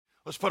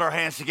Let's put our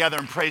hands together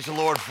and praise the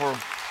Lord for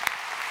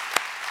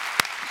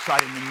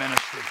exciting new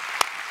ministry.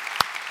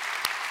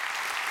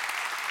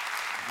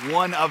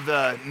 One of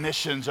the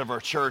missions of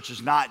our church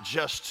is not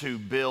just to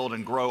build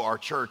and grow our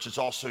church, it's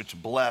also to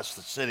bless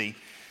the city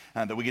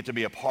that we get to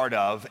be a part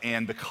of.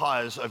 And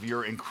because of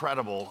your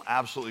incredible,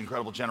 absolutely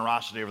incredible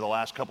generosity over the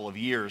last couple of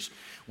years,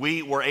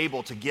 we were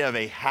able to give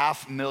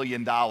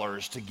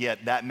 $500,000 to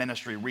get that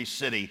ministry, Reese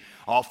City,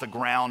 off the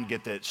ground,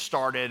 get it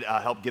started,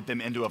 help get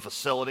them into a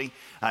facility.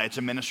 It's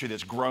a ministry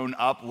that's grown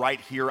up right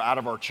here out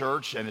of our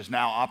church and is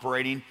now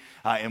operating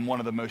in one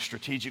of the most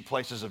strategic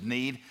places of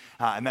need.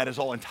 And that is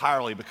all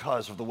entirely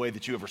because of the way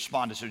that you have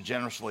responded so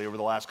generously over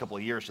the last couple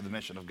of years to the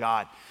mission of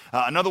God.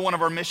 Another one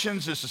of our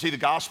missions is to see the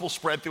gospel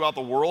spread throughout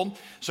the world.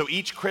 So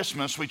each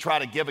Christmas, we try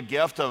to give a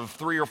gift of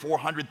 $300,000 or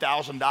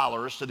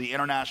 $400,000 to the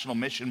International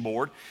Mission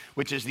Board,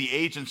 which is the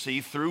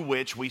agency through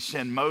which we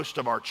send most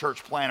of our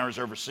church planners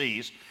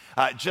overseas.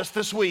 Just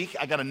this week,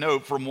 I got a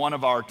note from one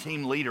of our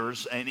team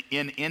leaders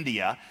in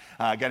India,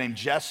 a guy named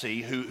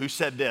Jesse, who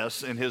said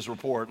this in his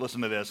report.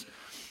 Listen to this.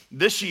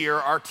 This year,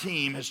 our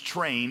team has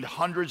trained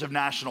hundreds of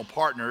national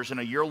partners in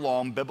a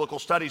year-long biblical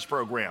studies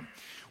program.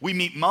 We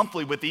meet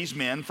monthly with these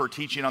men for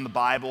teaching on the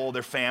Bible,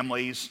 their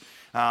families,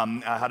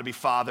 how to be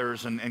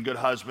fathers and good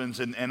husbands,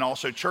 and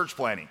also church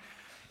planning.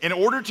 In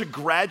order to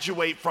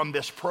graduate from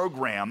this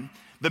program,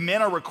 the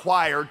men are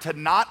required to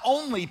not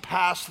only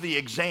pass the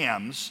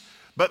exams,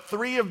 but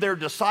 3 of their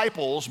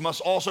disciples must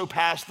also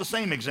pass the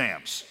same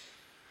exams.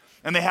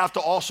 And they have to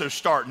also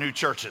start new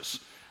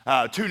churches.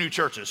 2 new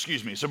churches,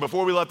 excuse me. So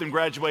before we let them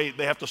graduate,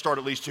 they have to start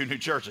at least 2 new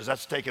churches.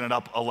 That's taking it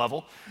up a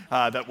level.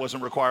 That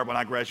wasn't required when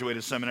I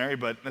graduated seminary,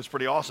 but that's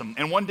pretty awesome.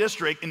 In one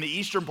district in the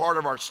eastern part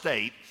of our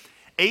state,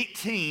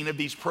 18 of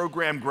these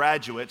program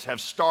graduates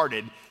have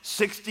started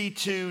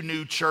 62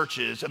 new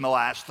churches in the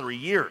last 3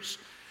 years.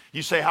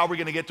 You say, how are we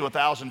going to get to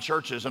 1,000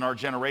 churches in our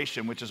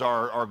generation, which is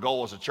our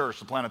goal as a church,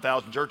 to plant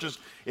 1,000 churches?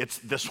 It's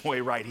this way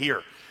right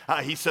here.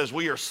 He says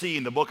we are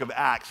seeing the book of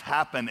Acts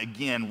happen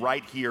again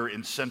right here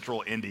in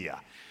central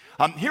India.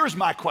 Here's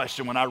my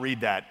question when I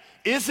read that.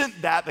 Isn't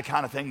that the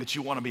kind of thing that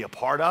you want to be a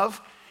part of?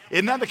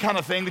 Isn't that the kind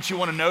of thing that you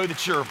want to know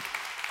that you're...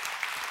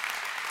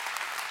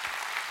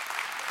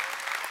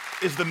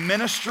 Is the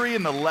ministry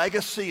and the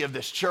legacy of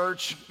this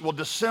church? Well,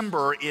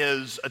 December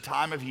is a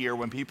time of year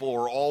when people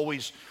are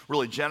always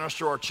really generous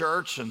to our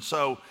church. And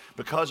so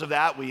because of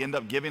that, we end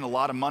up giving a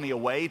lot of money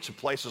away to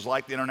places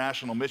like the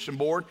International Mission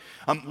Board.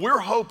 We're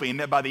hoping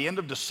that by the end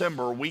of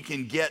December, we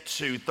can get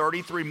to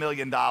 $33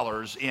 million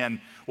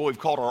in what we've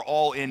called our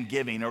all-in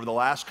giving over the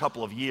last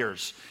couple of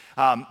years.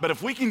 But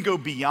if we can go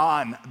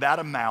beyond that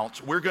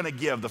amount, we're going to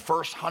give the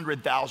first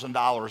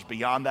 $100,000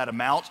 beyond that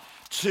amount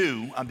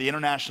to the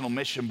International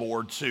Mission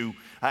Board to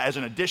as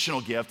an additional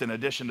gift in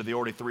addition to the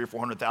already $300,000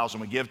 or $400,000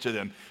 we give to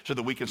them so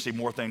that we can see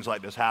more things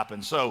like this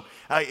happen. So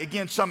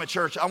again, Summit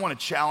Church, I want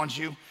to challenge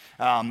you.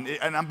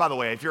 And by the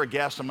way, if you're a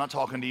guest, I'm not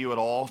talking to you at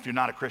all. If you're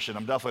not a Christian,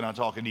 I'm definitely not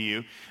talking to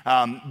you.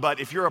 But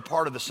if you're a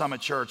part of the Summit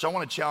Church, I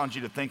want to challenge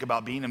you to think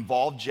about being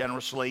involved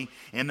generously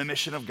in the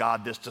mission of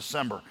God this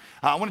December.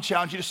 I want to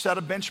challenge you to set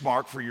a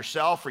benchmark for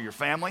yourself, for your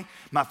family.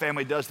 My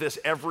family does this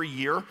every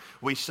year.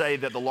 We say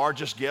that the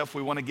largest gift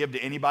we want to give to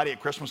anybody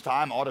at Christmas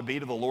time ought to be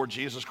to the Lord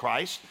Jesus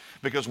Christ.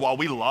 Because while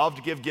we love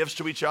to give gifts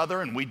to each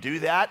other, and we do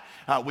that,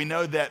 we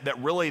know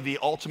that really the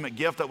ultimate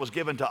gift that was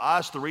given to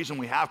us, the reason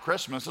we have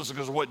Christmas is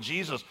because of what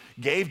Jesus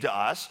gave to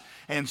us.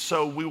 And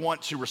so we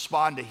want to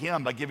respond to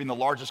him by giving the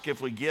largest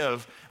gift we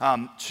give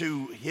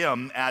to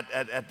him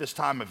at this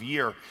time of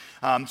year.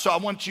 So I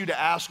want you to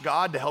ask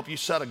God to help you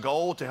set a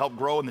goal, to help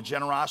grow in the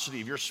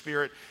generosity of your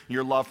spirit,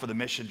 your love for the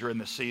mission during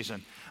this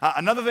season.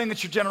 Another thing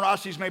that your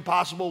generosity has made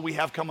possible, we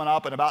have coming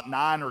up in about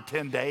 9 or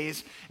 10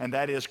 days, and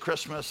that is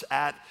Christmas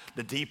at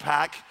the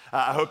DPAC.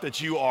 I hope that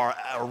you are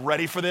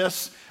ready for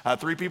this.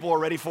 3 people are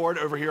ready for it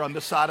over here on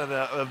this side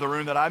of the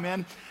room that I'm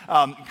in.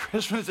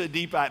 Christmas at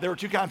DPAC, there are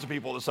 2 kinds of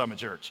people at the Summit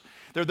Church.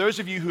 There are those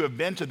of you who have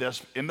been to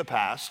this in the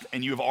past,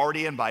 and you have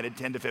already invited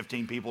 10 to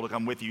 15 people to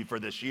come with you for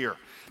this year.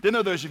 Then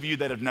there are those of you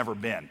that have never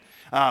been,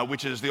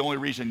 which is the only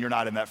reason you're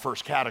not in that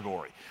first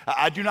category.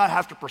 I do not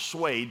have to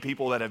persuade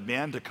people that have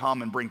been to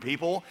come and bring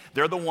people.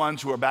 They're the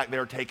ones who are back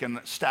there taking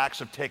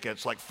stacks of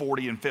tickets, like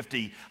 40 and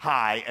 50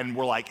 high, and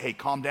we're like, hey,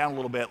 calm down a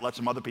little bit, let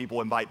some other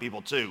people invite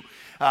people too.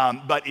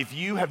 But if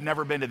you have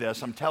never been to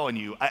this, I'm telling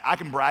you, I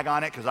can brag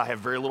on it because I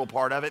have very little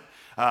part of it.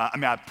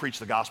 I preach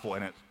the gospel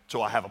in it,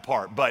 so I have a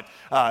part. But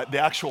the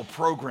actual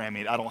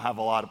programming, I don't have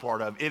a lot of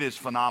part of. It is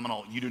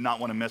phenomenal. You do not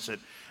want to miss it.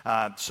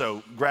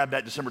 So grab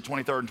that December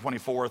 23rd and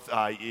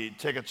 24th.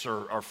 Tickets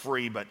are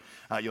free, but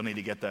you'll need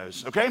to get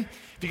those, okay?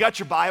 If you got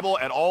your Bible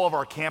at all of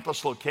our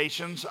campus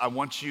locations, I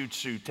want you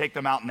to take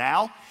them out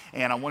now,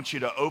 and I want you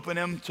to open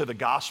them to the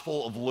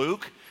Gospel of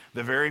Luke,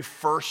 the very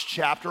first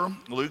chapter,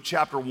 Luke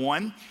chapter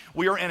 1.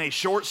 We are in a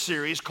short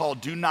series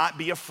called Do Not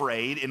Be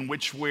Afraid, in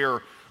which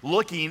we're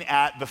looking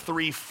at the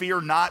 3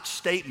 fear not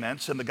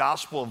statements in the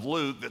Gospel of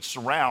Luke that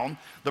surround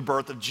the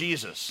birth of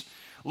Jesus.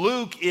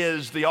 Luke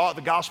is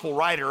the gospel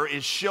writer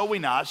is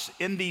showing us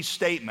in these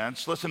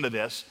statements, listen to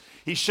this,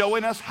 He's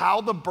showing us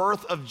how the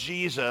birth of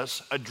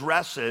Jesus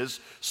addresses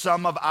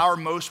some of our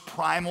most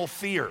primal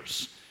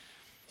fears.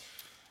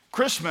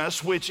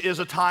 Christmas, which is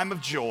a time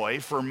of joy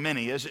for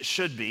many, as it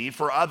should be,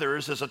 for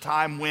others is a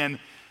time when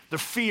the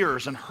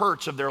fears and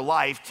hurts of their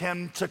life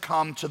tend to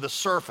come to the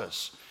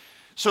surface.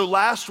 So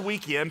last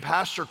weekend,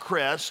 Pastor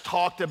Chris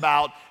talked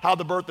about how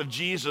the birth of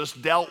Jesus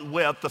dealt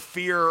with the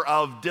fear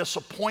of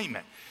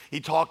disappointment. He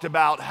talked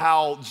about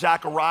how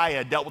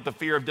Zechariah dealt with the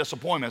fear of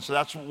disappointment. So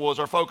that was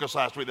our focus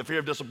last week, the fear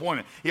of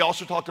disappointment. He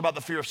also talked about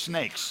the fear of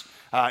snakes,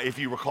 if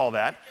you recall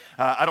that.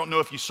 I don't know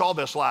if you saw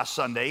this last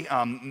Sunday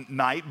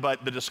night,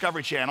 but the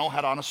Discovery Channel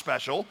had on a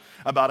special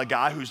about a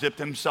guy who zipped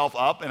himself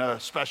up in a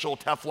special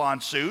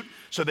Teflon suit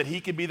so that he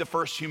could be the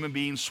first human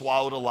being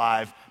swallowed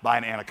alive by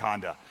an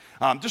anaconda.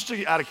 Just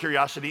out of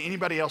curiosity,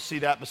 anybody else see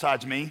that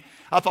besides me?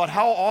 I thought,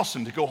 how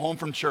awesome to go home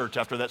from church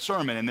after that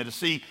sermon and then to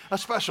see a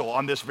special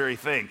on this very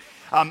thing.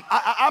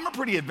 I'm a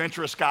pretty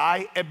adventurous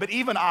guy, but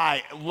even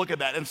I look at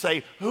that and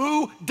say,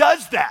 who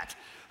does that?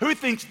 Who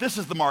thinks this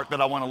is the mark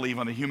that I want to leave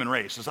on the human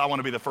race, is I want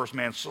to be the first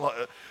man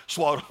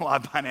swallowed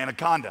alive by an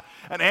anaconda.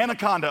 An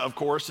anaconda, of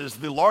course, is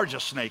the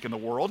largest snake in the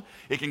world.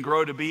 It can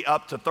grow to be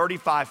up to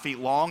 35 feet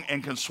long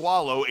and can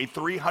swallow a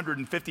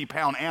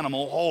 350-pound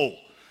animal whole.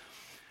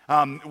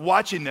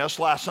 Watching this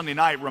last Sunday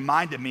night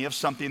reminded me of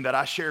something that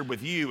I shared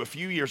with you a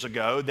few years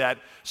ago that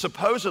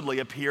supposedly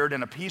appeared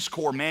in a Peace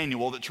Corps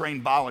manual that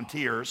trained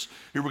volunteers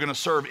who were going to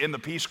serve in the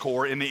Peace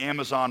Corps in the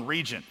Amazon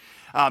region.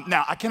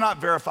 Now, I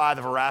cannot verify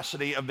the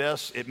veracity of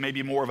this. It may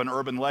be more of an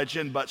urban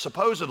legend, but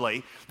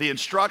supposedly the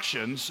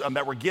instructions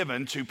that were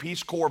given to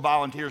Peace Corps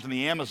volunteers in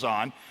the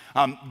Amazon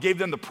gave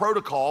them the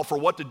protocol for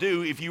what to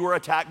do if you were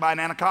attacked by an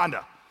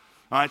anaconda.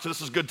 All right, so this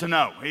is good to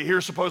know.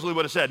 Here's supposedly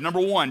what it said. Number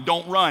one,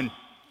 don't run.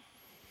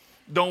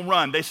 Don't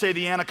run. They say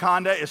the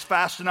anaconda is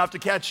fast enough to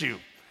catch you.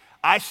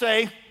 I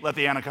say, let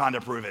the anaconda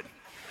prove it.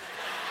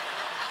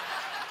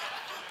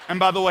 And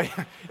by the way,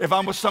 if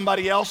I'm with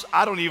somebody else,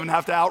 I don't even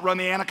have to outrun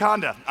the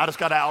anaconda. I just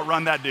got to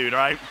outrun that dude, all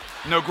right?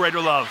 No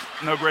greater love.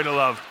 No greater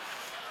love.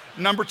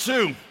 Number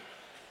two,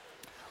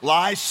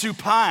 lie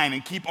supine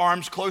and keep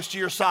arms close to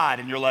your side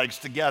and your legs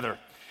together.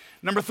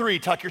 Number three,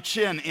 tuck your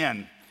chin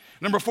in.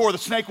 Number four, the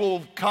snake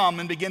will come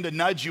and begin to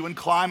nudge you and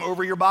climb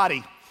over your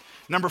body.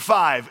 Number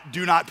five,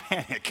 do not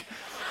panic.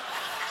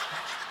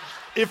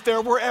 If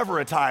there were ever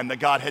a time that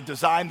God had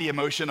designed the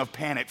emotion of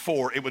panic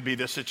for, it would be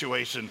this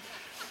situation.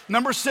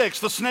 Number six,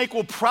 the snake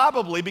will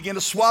probably begin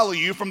to swallow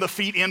you from the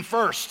feet in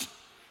first.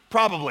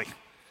 Probably.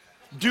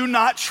 Do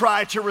not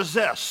try to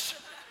resist.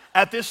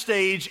 At this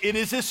stage, it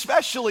is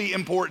especially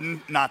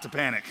important not to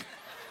panic.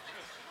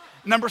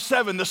 Number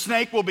seven, the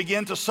snake will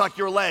begin to suck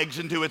your legs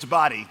into its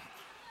body.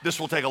 This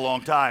will take a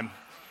long time.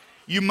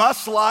 You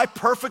must lie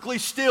perfectly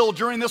still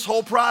during this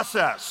whole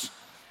process.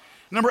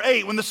 Number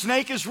eight, when the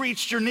snake has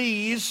reached your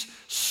knees,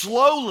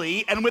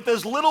 slowly and with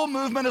as little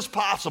movement as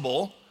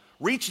possible,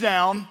 reach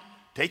down,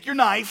 take your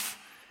knife,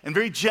 and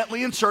very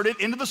gently insert it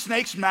into the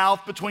snake's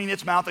mouth between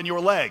its mouth and your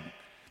leg.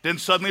 Then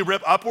suddenly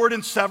rip upward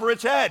and sever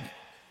its head.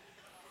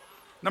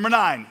 Number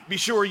nine, be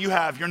sure you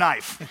have your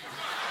knife.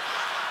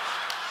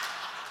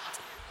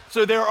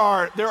 So there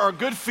are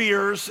good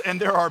fears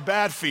and there are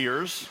bad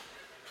fears.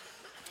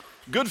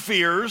 Good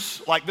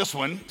fears, like this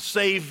one,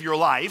 save your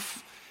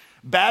life.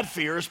 Bad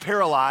fears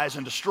paralyze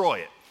and destroy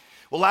it.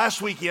 Well,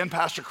 last weekend,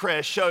 Pastor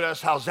Chris showed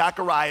us how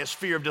Zechariah's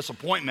fear of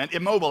disappointment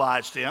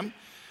immobilized him,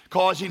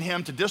 causing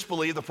him to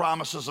disbelieve the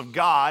promises of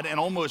God and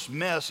almost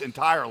miss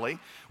entirely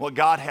what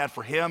God had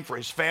for him, for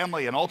his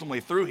family, and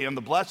ultimately through him,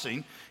 the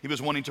blessing he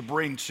was wanting to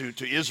bring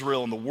to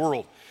Israel and the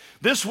world.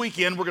 This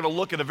weekend, we're going to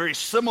look at a very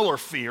similar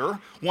fear,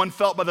 one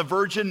felt by the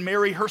Virgin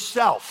Mary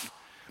herself,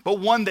 but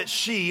one that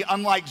she,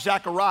 unlike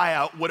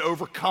Zechariah, would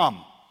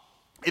overcome.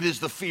 It is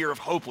the fear of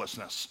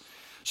hopelessness.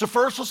 So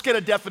first, let's get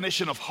a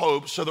definition of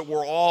hope so that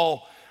we're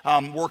all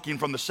working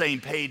from the same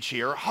page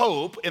here.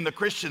 Hope, in the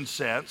Christian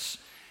sense,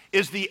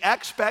 is the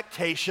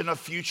expectation of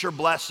future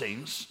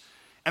blessings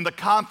and the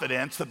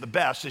confidence that the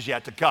best is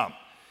yet to come.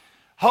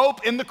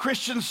 Hope, in the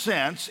Christian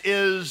sense,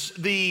 is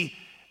the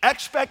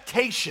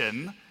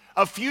expectation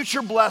of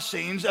future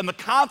blessings and the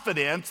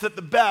confidence that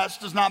the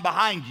best is not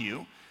behind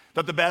you,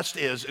 that the best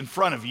is in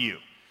front of you.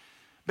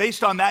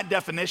 Based on that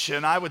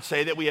definition, I would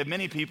say that we have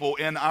many people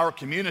in our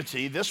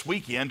community this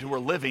weekend who are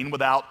living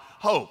without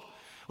hope.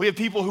 We have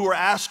people who are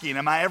asking,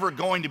 am I ever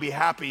going to be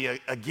happy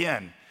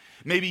again?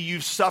 Maybe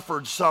you've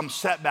suffered some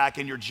setback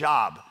in your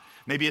job.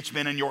 Maybe it's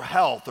been in your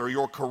health or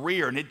your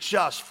career, and it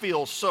just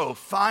feels so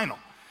final.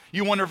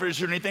 You wonder if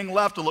there's anything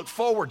left to look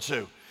forward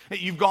to.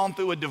 You've gone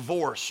through a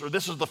divorce, or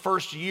this is the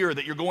first year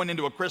that you're going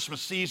into a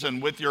Christmas season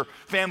with your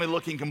family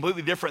looking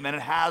completely different than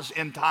it has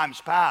in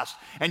times past.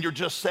 And you're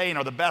just saying,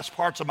 are the best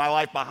parts of my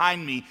life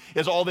behind me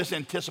is all this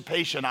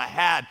anticipation I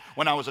had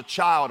when I was a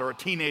child or a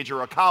teenager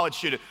or a college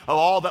student of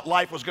all that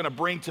life was going to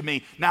bring to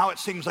me. Now it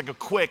seems like a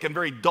quick and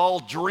very dull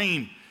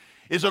dream.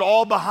 Is it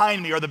all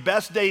behind me? Are the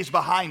best days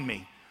behind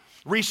me?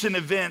 Recent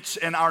events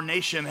in our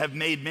nation have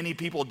made many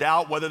people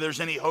doubt whether there's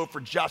any hope for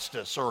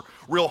justice or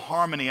real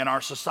harmony in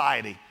our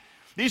society.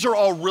 These are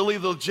all really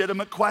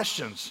legitimate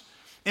questions.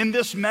 In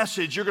this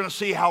message, you're going to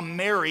see how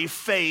Mary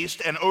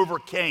faced and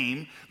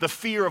overcame the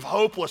fear of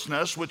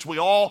hopelessness, which we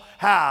all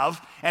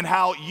have, and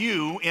how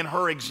you, in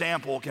her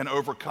example, can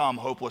overcome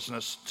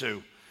hopelessness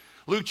too.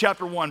 Luke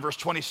chapter 1, verse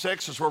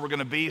 26 is where we're going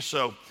to be,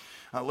 so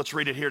let's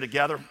read it here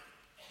together.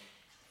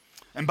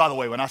 And by the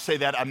way, when I say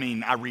that, I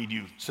mean I read,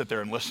 you sit there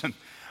and listen.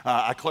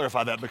 I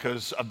clarify that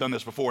because I've done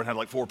this before and had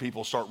like 4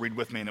 people start read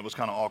with me, and it was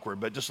kind of awkward,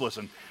 but just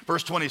listen.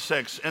 Verse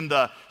 26, in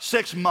the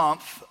 6th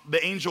month,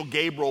 the angel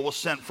Gabriel was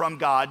sent from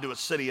God to a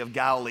city of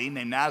Galilee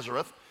named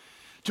Nazareth,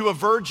 to a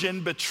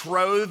virgin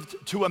betrothed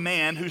to a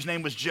man whose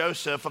name was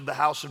Joseph of the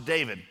house of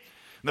David.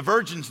 And the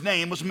virgin's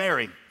name was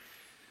Mary.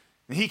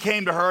 And he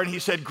came to her and he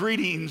said,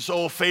 "Greetings,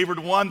 O favored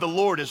one, the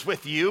Lord is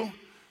with you."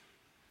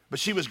 But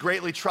she was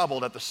greatly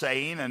troubled at the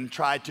saying and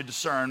tried to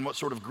discern what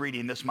sort of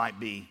greeting this might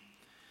be.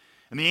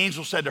 And the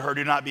angel said to her,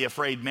 "Do not be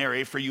afraid,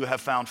 Mary, for you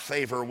have found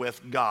favor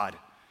with God."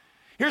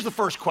 Here's the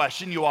first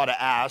question you ought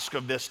to ask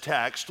of this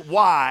text.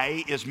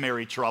 Why is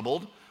Mary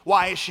troubled?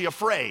 Why is she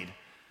afraid?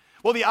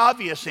 Well, the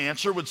obvious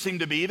answer would seem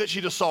to be that she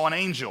just saw an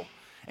angel.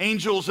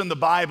 Angels in the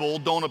Bible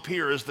don't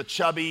appear as the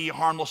chubby,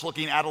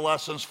 harmless-looking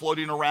adolescents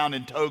floating around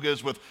in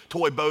togas with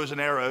toy bows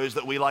and arrows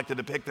that we like to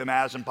depict them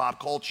as in pop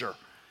culture.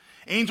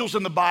 Angels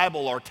in the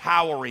Bible are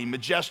towering,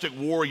 majestic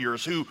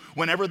warriors who,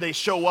 whenever they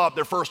show up,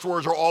 their first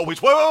words are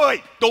always,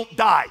 wait, don't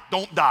die,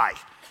 don't die.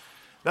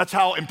 That's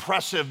how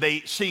impressive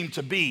they seem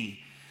to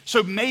be.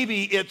 So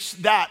maybe it's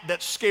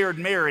that scared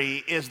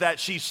Mary, is that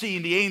she's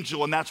seeing the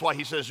angel, and that's why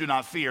he says, "Do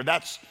not fear."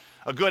 That's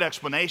a good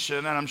explanation,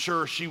 and I'm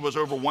sure she was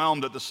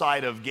overwhelmed at the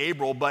sight of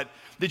Gabriel, but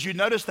did you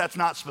notice that's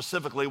not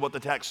specifically what the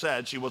text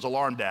said she was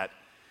alarmed at?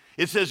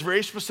 It says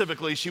very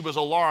specifically she was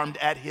alarmed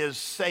at his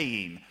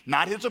saying,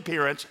 not his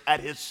appearance, at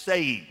his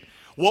saying.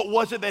 What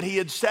was it that he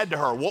had said to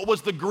her? What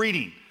was the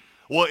greeting?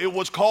 Well, it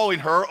was calling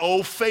her,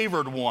 "O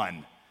favored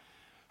one."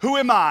 "Who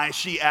am I,"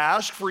 she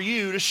asked, "for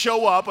you to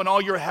show up in all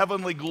your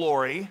heavenly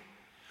glory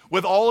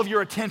with all of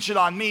your attention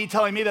on me,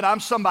 telling me that I'm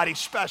somebody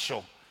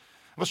special?"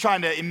 I was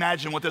trying to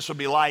imagine what this would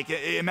be like.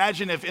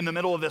 Imagine if in the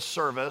middle of this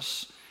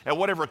service, at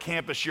whatever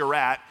campus you're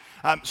at,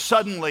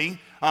 suddenly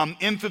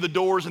in through the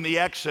doors and the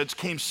exits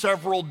came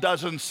several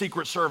dozen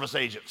Secret Service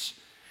agents.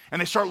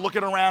 And they start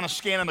looking around and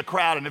scanning the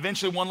crowd. And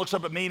eventually one looks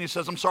up at me and he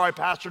says, "I'm sorry,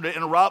 Pastor, to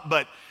interrupt,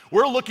 but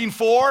we're looking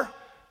for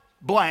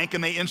blank,"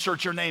 and they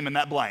insert your name in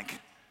that blank.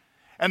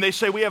 And they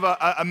say, "We have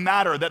a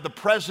matter that the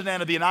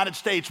President of the United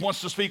States wants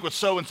to speak with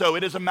so-and-so.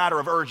 It is a matter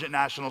of urgent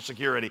national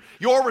security."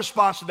 Your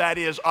response to that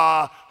is,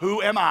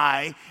 who am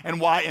I and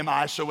why am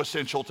I so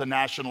essential to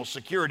national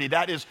security?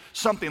 That is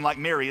something like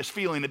Mary is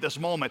feeling at this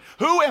moment.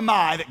 Who am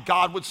I that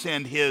God would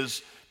send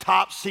his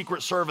top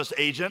Secret Service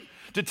agent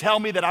to tell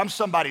me that I'm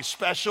somebody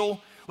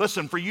special?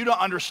 Listen, for you to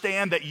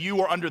understand that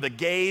you are under the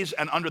gaze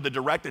and under the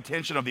direct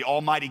attention of the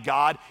Almighty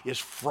God is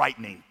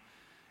frightening.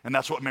 And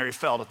that's what Mary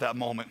felt at that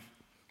moment.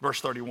 Verse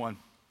 31.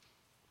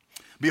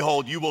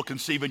 "Behold, you will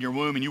conceive in your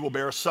womb, and you will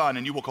bear a son,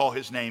 and you will call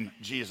his name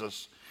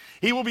Jesus.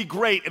 He will be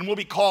great and will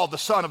be called the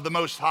Son of the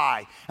Most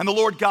High. And the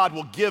Lord God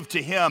will give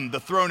to him the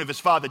throne of his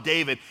father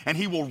David, and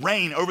he will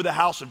reign over the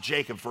house of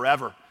Jacob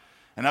forever.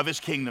 And of his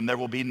kingdom there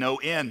will be no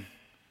end."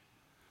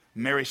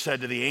 Mary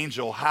said to the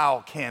angel,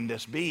 "How can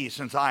this be,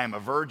 since I am a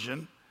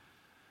virgin?"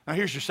 Now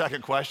here's your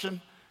second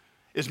question.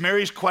 Is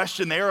Mary's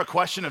question there a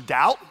question of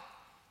doubt?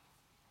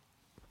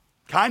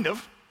 Kind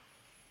of.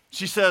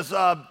 She says,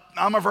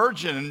 "I'm a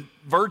virgin, and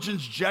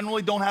virgins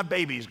generally don't have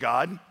babies,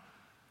 God."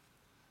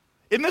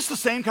 Isn't this the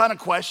same kind of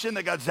question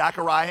that got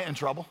Zechariah in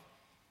trouble?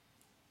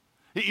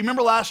 You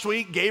remember last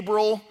week,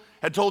 Gabriel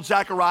had told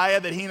Zechariah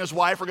that he and his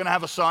wife are going to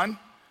have a son.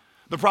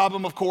 The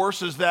problem, of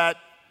course, is that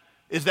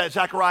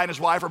Zechariah and his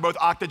wife are both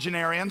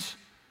octogenarians.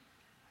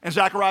 And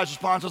Zechariah's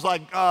response is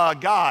like,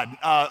 "God,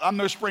 I'm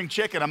no spring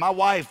chicken, and my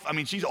wife,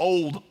 she's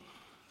old."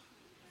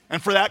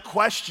 And for that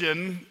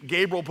question,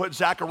 Gabriel put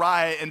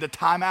Zechariah into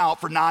timeout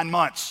for 9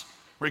 months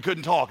where he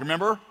couldn't talk,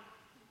 remember?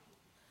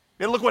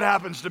 And look what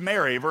happens to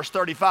Mary. Verse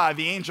 35,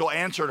 the angel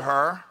answered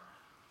her,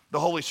 "The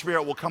Holy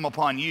Spirit will come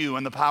upon you,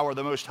 and the power of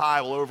the Most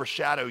High will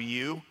overshadow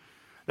you.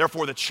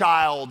 Therefore, the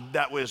child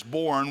that was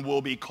born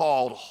will be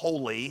called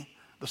Holy,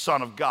 the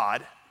Son of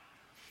God.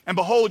 And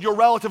behold, your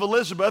relative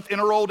Elizabeth, in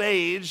her old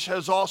age,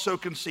 has also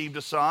conceived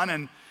a son,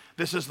 and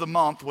this is the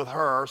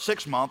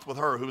 6th month with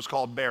her who is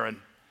called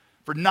barren.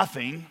 For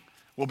nothing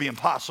will be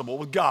impossible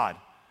with God."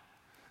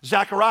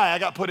 Zechariah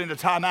got put into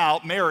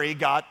timeout. Mary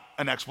got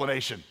an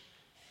explanation.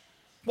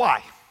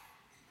 Why?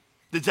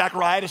 Did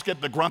Zechariah just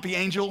get the grumpy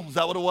angel? Is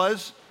that what it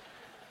was?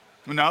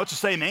 No, it's the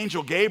same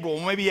angel, Gabriel.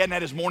 Maybe he hadn't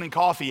had his morning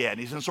coffee yet.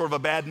 He's in sort of a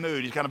bad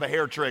mood. He's kind of a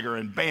hair trigger,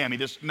 and bam,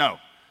 no,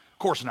 of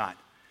course not.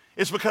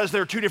 It's because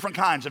there are two different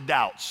kinds of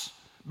doubts.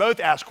 Both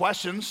ask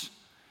questions,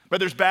 but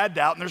there's bad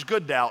doubt and there's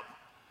good doubt.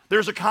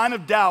 There's a kind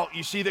of doubt,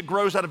 you see, that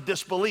grows out of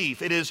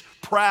disbelief. It is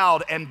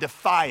proud and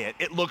defiant.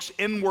 It looks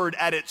inward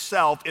at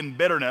itself in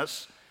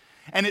bitterness,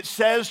 and it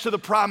says to the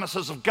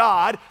promises of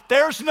God,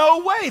 "There's no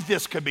way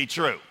this could be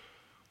true."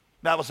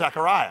 That was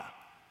Zechariah.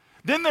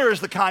 Then there is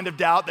the kind of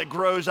doubt that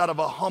grows out of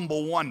a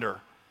humble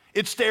wonder.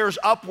 It stares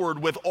upward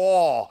with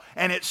awe,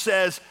 and it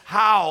says,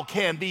 how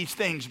can these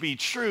things be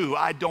true?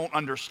 I don't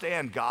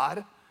understand,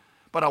 God,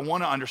 but I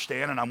want to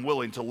understand, and I'm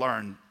willing to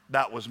learn.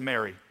 That was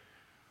Mary.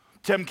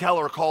 Tim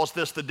Keller calls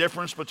this the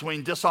difference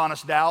between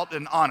dishonest doubt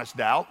and honest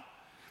doubt.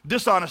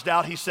 Dishonest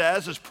doubt, he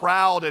says, is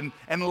proud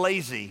and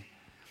lazy.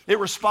 It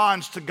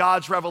responds to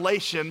God's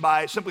revelation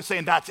by simply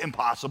saying, that's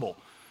impossible,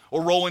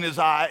 or rolling its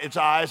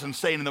eyes and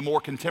saying in the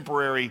more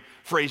contemporary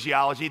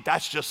phraseology,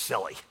 that's just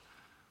silly.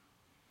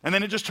 And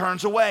then it just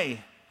turns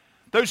away.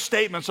 Those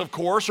statements, of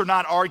course, are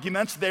not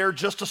arguments, they're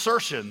just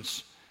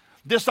assertions.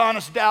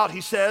 Dishonest doubt,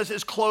 he says,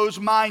 is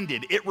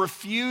closed-minded. It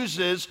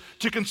refuses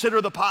to consider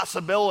the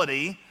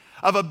possibility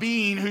of a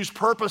being whose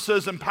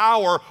purposes and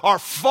power are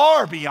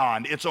far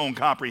beyond its own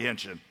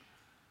comprehension.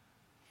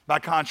 By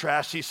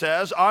contrast, he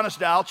says, honest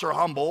doubts are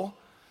humble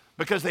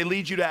because they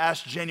lead you to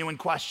ask genuine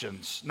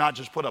questions, not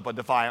just put up a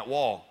defiant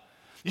wall.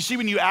 You see,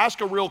 when you ask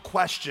a real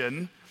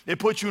question, it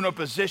puts you in a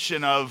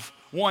position of,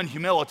 one,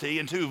 humility,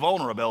 and two,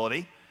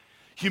 vulnerability.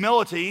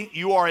 Humility,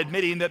 you are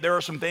admitting that there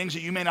are some things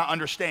that you may not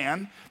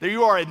understand, that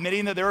you are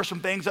admitting that there are some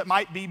things that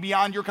might be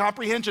beyond your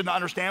comprehension to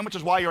understand, which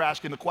is why you're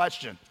asking the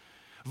question.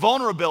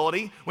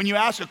 Vulnerability, when you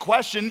ask a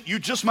question, you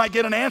just might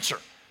get an answer.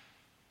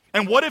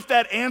 And what if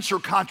that answer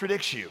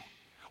contradicts you?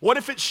 What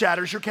if it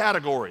shatters your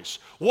categories?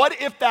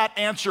 What if that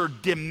answer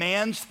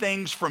demands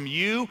things from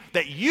you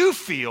that you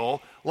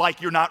feel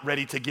like you're not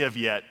ready to give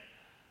yet?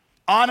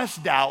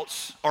 Honest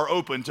doubts are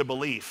open to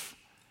belief.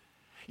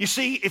 You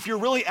see, if you're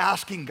really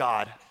asking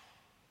God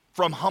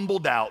from humble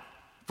doubt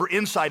for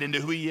insight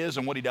into who he is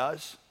and what he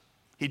does,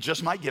 he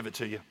just might give it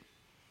to you.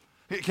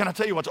 Can I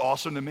tell you what's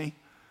awesome to me?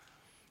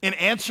 In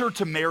answer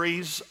to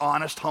Mary's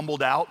honest, humble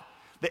doubt,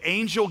 the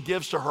angel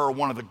gives to her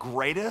one of the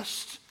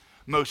greatest,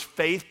 most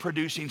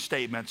faith-producing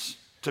statements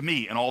to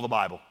me in all the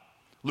Bible.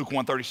 Luke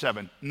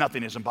 1:37,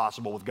 nothing is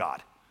impossible with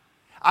God.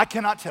 I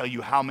cannot tell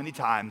you how many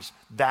times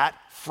that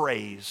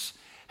phrase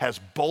has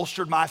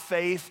bolstered my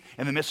faith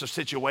in the midst of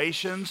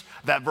situations.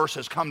 That verse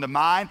has come to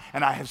mind,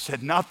 and I have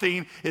said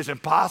nothing is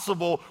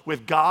impossible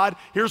with God.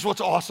 Here's what's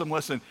awesome,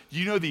 listen.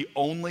 You know the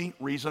only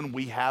reason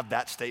we have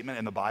that statement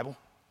in the Bible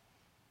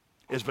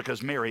is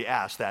because Mary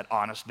asked that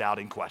honest,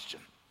 doubting question.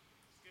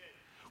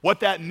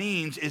 What that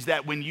means is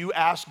that when you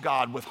ask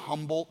God with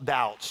humble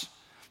doubts,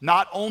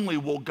 not only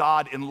will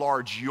God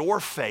enlarge your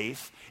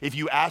faith, if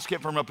you ask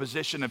it from a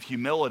position of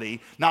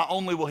humility, not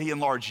only will he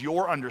enlarge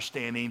your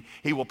understanding,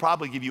 he will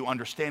probably give you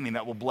understanding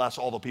that will bless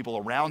all the people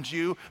around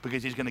you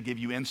because he's going to give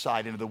you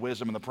insight into the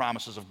wisdom and the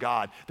promises of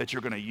God that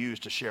you're going to use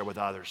to share with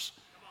others.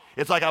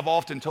 It's like I've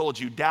often told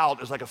you,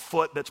 doubt is like a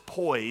foot that's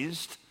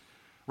poised,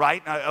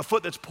 right? A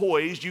foot that's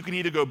poised, you can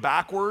either go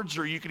backwards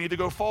or you can either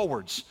go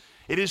forwards.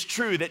 It is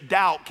true that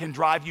doubt can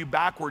drive you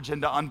backwards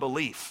into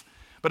unbelief.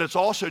 But it's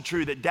also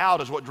true that doubt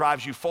is what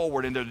drives you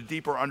forward into the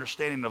deeper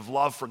understanding of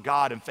love for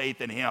God and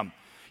faith in him.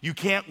 You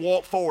can't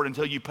walk forward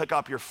until you pick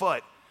up your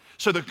foot.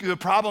 So the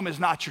problem is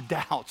not your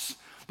doubts.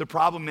 The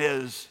problem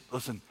is,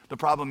 listen, the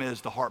problem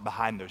is the heart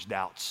behind those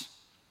doubts.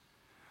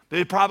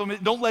 The problem is,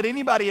 don't let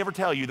anybody ever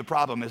tell you the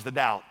problem is the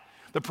doubt.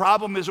 The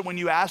problem is that when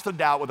you ask the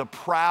doubt with a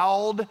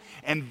proud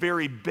and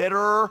very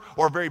bitter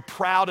or very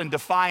proud and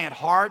defiant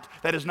heart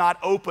that is not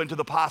open to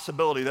the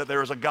possibility that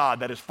there is a God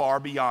that is far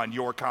beyond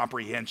your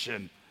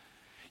comprehension.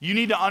 You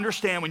need to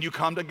understand when you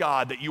come to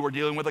God that you are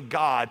dealing with a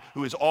God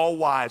who is all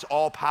wise,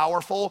 all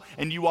powerful,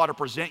 and you ought to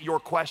present your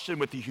question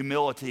with the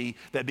humility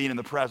that being in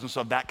the presence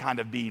of that kind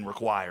of being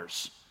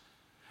requires.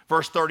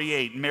 Verse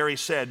 38, Mary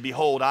said,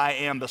 "Behold, I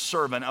am the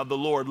servant of the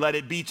Lord. Let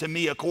it be to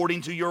me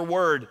according to your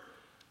word."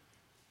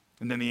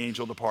 And then the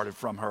angel departed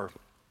from her.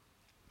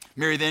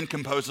 Mary then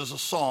composes a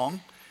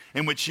song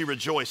in which she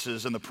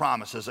rejoices in the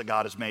promises that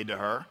God has made to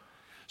her.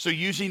 So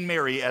using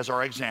Mary as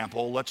our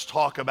example, let's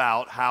talk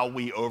about how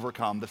we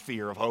overcome the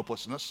fear of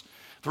hopelessness.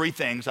 3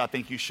 things I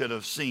think you should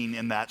have seen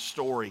in that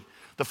story.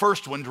 The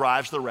first one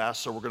drives the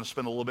rest, so we're going to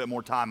spend a little bit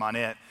more time on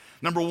it.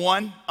 Number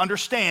 1,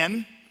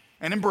 understand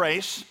and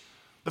embrace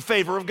the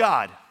favor of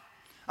God.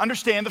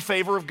 Understand the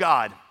favor of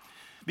God.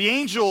 The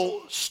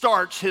angel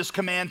starts his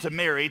command to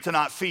Mary to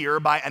not fear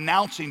by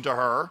announcing to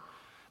her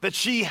that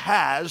she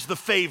has the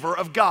favor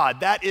of God.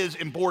 That is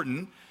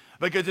important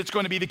because it's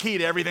going to be the key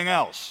to everything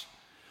else.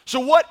 So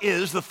what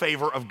is the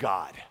favor of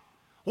God?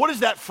 What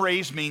does that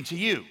phrase mean to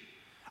you?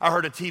 I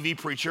heard a TV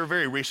preacher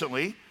very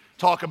recently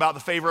talk about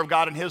the favor of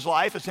God in his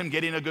life as him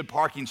getting a good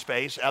parking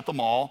space at the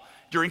mall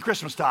during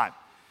Christmas time.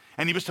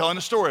 And he was telling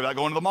a story about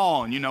going to the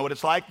mall, and you know what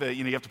it's like,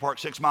 you have to park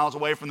 6 miles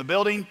away from the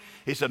building.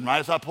 He said, right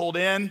as I pulled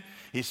in,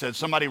 he said,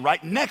 somebody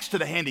right next to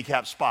the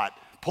handicap spot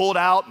pulled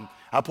out, and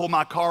I pulled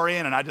my car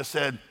in, and I just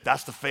said,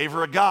 that's the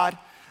favor of God.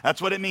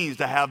 That's what it means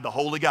to have the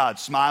holy God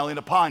smiling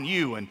upon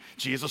you, and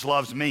Jesus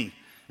loves me.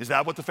 Is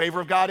that what the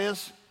favor of God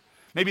is?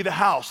 Maybe the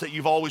house that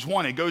you've always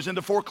wanted goes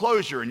into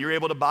foreclosure and you're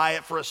able to buy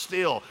it for a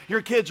steal.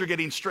 Your kids are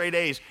getting straight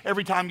A's.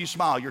 Every time you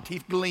smile, your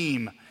teeth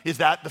gleam. Is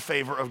that the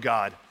favor of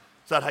God?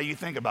 Is that how you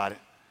think about it?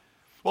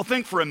 Well,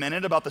 think for a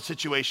minute about the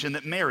situation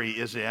that Mary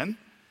is in.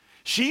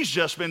 She's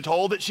just been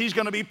told that she's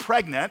going to be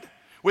pregnant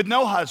with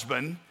no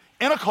husband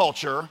in a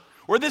culture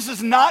where this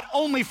is not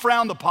only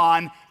frowned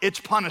upon, it's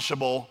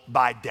punishable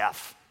by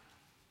death.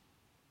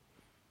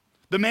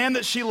 The man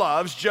that she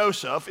loves,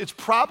 Joseph, is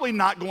probably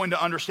not going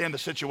to understand the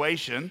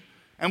situation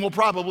and will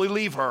probably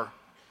leave her.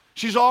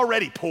 She's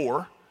already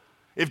poor.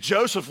 If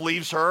Joseph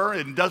leaves her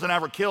and doesn't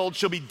have her killed,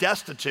 she'll be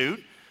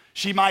destitute.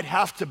 She might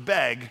have to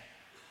beg.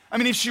 I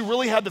mean, if she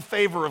really had the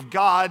favor of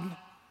God,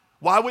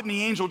 why wouldn't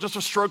the angel just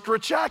have stroked her a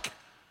check?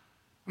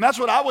 And that's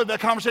that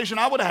conversation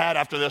I would have had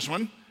after this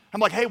one.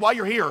 I'm like, hey, while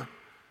you're here,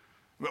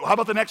 how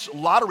about the next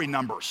lottery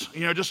numbers?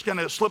 Just kind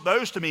of slip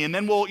those to me, and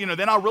then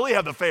then I'll really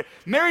have the favor.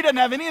 Mary doesn't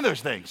have any of those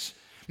things.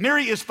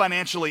 Mary is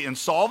financially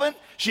insolvent.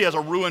 She has a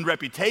ruined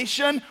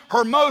reputation.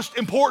 Her most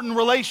important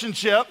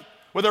relationship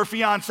with her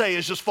fiance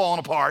is just falling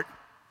apart.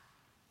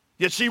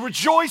 Yet she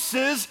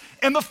rejoices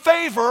in the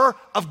favor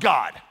of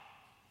God.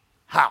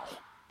 How?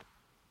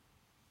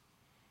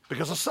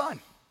 Because a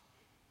son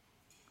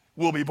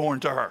will be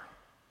born to her.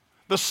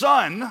 The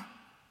son,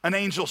 an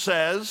angel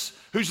says,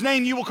 whose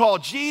name you will call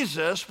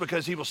Jesus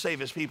because he will save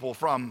his people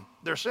from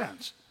their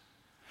sins.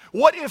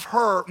 What if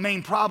her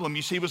main problem,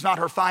 you see, was not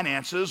her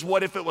finances?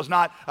 What if it was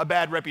not a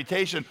bad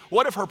reputation?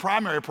 What if her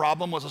primary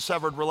problem was a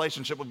severed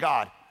relationship with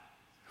God?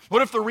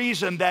 What if the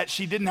reason that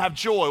she didn't have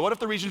joy, what if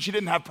the reason she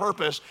didn't have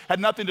purpose had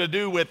nothing to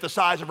do with the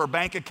size of her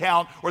bank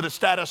account or the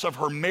status of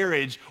her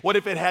marriage? What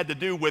if it had to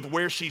do with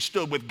where she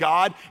stood with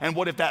God? And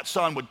what if that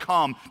son would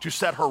come to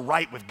set her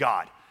right with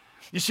God?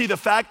 You see, the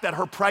fact that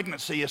her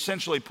pregnancy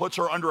essentially puts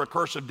her under a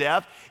curse of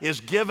death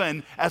is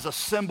given as a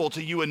symbol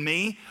to you and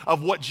me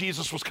of what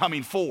Jesus was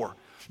coming for.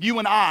 You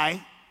and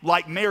I,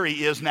 like Mary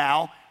is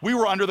now, we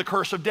were under the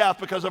curse of death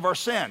because of our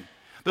sin.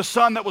 The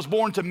son that was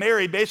born to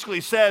Mary basically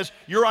says,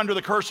 you're under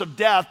the curse of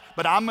death,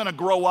 but I'm gonna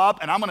grow up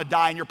and I'm gonna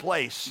die in your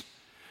place.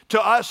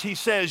 To us, he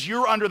says,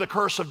 you're under the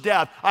curse of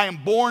death. I am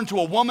born to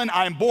a woman,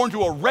 I am born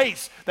to a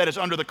race that is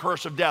under the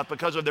curse of death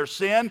because of their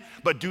sin,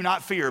 but do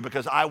not fear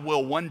because I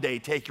will one day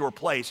take your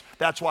place.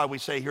 That's why we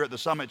say here at the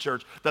Summit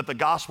Church that the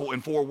gospel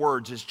in 4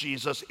 words is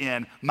Jesus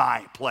in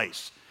my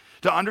place.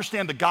 To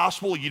understand the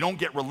gospel, you don't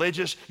get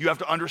religious, you have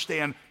to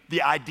understand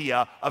the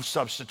idea of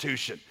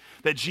substitution.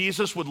 That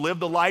Jesus would live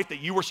the life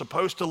that you were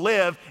supposed to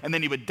live, and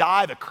then he would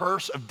die the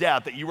curse of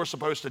death that you were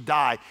supposed to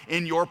die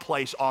in your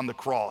place on the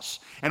cross.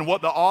 And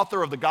what the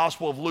author of the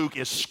Gospel of Luke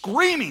is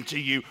screaming to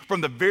you from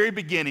the very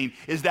beginning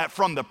is that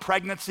from the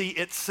pregnancy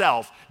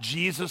itself,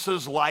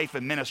 Jesus' life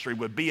and ministry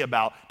would be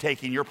about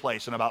taking your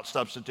place and about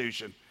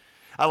substitution.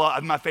 I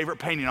love my favorite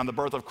painting on the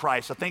birth of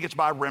Christ. I think it's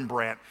by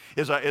Rembrandt.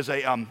 You've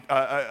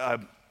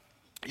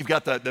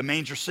got the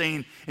manger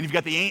scene, and you've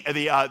got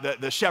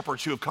the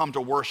shepherds who have come to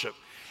worship.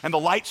 And the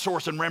light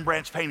source in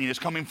Rembrandt's painting is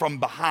coming from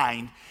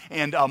behind,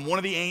 and one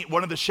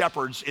of the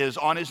shepherds is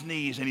on his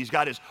knees, and he's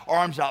got his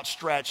arms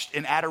outstretched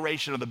in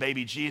adoration of the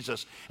baby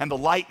Jesus. And the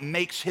light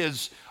makes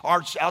his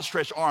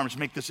outstretched arms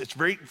make this. It's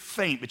very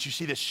faint, but you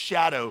see this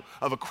shadow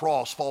of a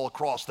cross fall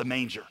across the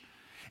manger.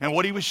 And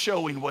what he was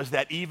showing was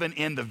that even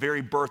in the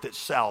very birth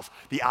itself,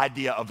 the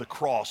idea of the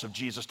cross of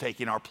Jesus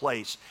taking our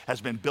place has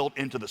been built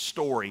into the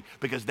story,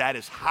 because that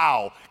is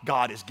how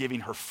God is giving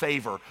her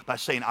favor by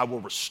saying, I will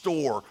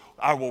restore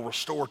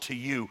to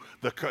you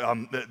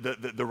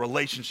the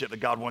relationship that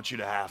God wants you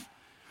to have.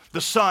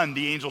 The Son,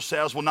 the angel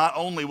says, well, not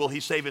only will he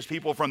save his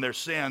people from their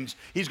sins,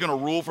 he's going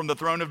to rule from the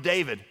throne of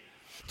David.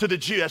 To the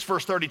Jews, that's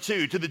verse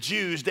 32, to the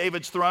Jews,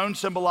 David's throne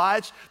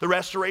symbolized the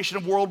restoration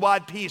of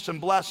worldwide peace and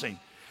blessing.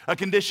 A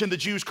condition the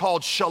Jews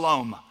called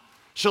shalom.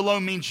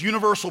 Shalom means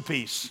universal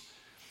peace.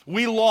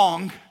 We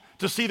long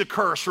to see the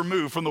curse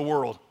removed from the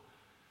world.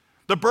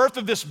 The birth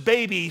of this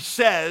baby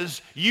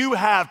says, you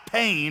have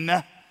pain.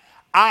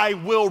 I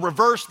will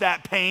reverse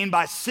that pain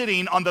by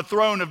sitting on the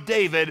throne of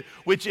David,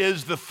 which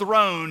is the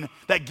throne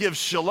that gives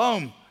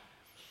shalom.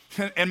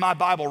 In my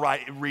Bible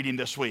reading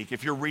this week,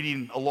 if you're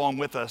reading along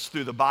with us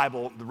through the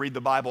Bible, read the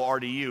Bible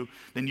RDU,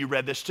 then you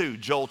read this too,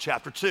 Joel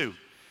chapter 2.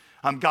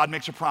 God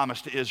makes a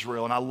promise to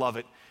Israel, and I love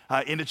it.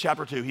 Into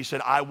chapter 2, he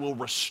said, I will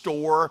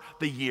restore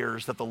the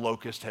years that the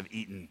locusts have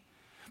eaten.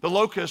 The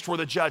locusts were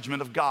the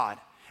judgment of God.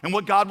 And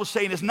what God was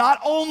saying is, not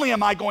only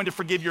am I going to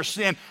forgive your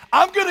sin,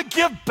 I'm going to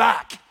give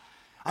back.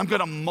 I'm going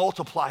to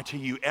multiply to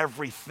you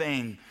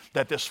everything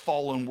that this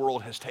fallen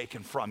world has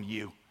taken from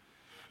you.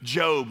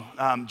 Job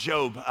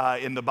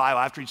in the Bible,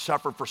 after he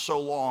suffered for so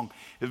long,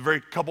 the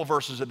very couple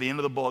verses at the end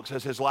of the book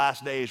says his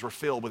last days were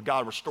filled with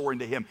God restoring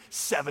to him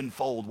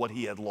sevenfold what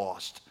he had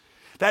lost.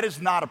 That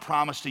is not a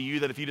promise to you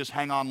that if you just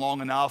hang on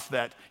long enough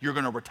that you're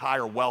going to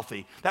retire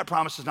wealthy. That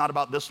promise is not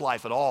about this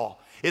life at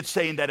all. It's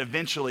saying that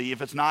eventually,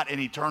 if it's not in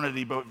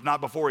eternity, but not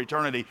before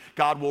eternity,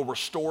 God will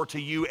restore to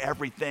you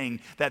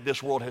everything that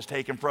this world has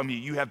taken from you.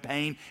 You have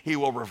pain, he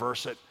will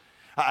reverse it.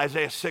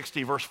 Isaiah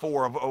 60 verse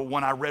 4,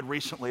 one I read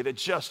recently, that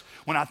just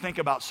when I think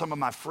about some of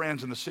my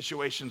friends and the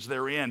situations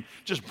they're in,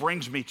 just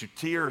brings me to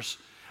tears.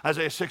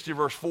 Isaiah 60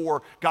 verse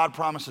 4, God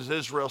promises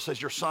Israel,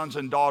 says, your sons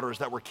and daughters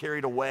that were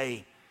carried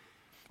away,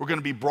 we're going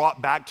to be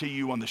brought back to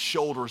you on the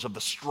shoulders of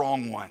the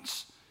strong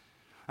ones.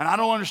 And I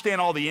don't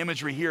understand all the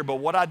imagery here, but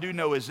what I do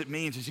know is it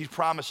means is he's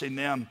promising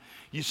them,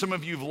 some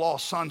of you have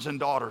lost sons and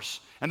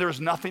daughters, and there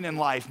is nothing in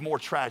life more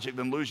tragic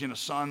than losing a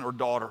son or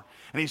daughter.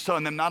 And he's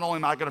telling them, not only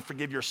am I going to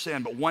forgive your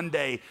sin, but one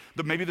day,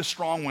 maybe the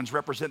strong ones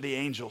represent the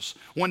angels.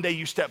 One day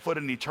you step foot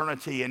in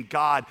eternity and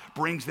God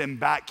brings them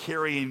back,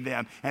 carrying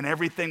them, and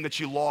everything that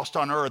you lost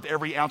on earth,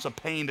 every ounce of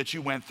pain that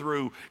you went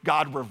through,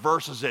 God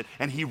reverses it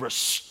and he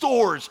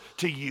restores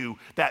to you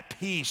that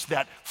peace,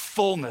 that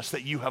fullness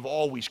that you have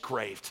always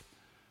craved.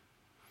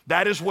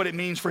 That is what it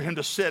means for him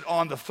to sit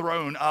on the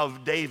throne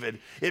of David.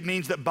 It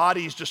means that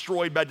bodies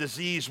destroyed by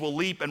disease will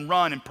leap and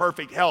run in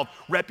perfect health.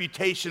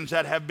 Reputations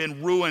that have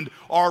been ruined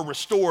are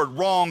restored.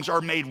 Wrongs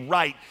are made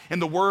right. In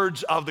the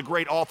words of the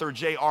great author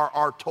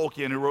J.R.R.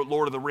 Tolkien, who wrote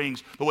Lord of the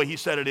Rings, the way he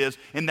said it is,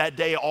 in that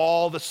day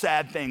all the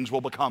sad things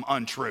will become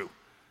untrue.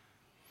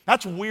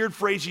 That's weird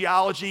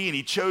phraseology, and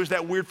he chose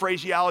that weird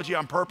phraseology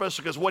on purpose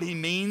because what he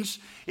means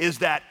is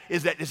that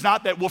it's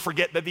not that we'll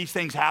forget that these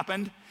things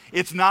happened.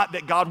 It's not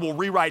that God will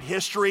rewrite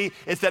history.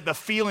 It's that the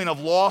feeling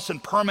of loss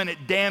and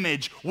permanent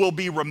damage will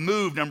be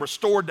removed and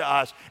restored to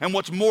us. And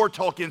what's more,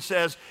 Tolkien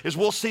says, is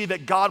we'll see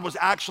that God was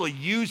actually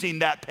using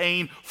that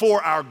pain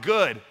for our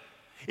good.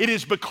 It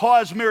is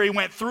because Mary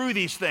went through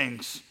these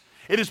things.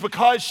 It is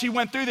because she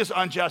went through this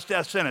unjust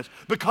death sentence,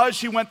 because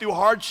she went through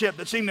hardship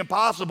that seemed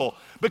impossible.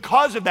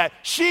 Because of that,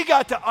 she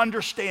got to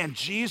understand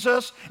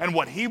Jesus and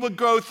what he would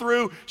go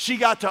through. She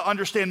got to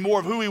understand more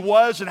of who he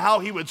was and how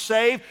he would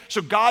save.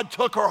 So God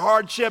took her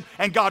hardship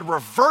and God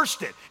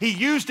reversed it. He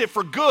used it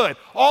for good.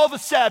 All the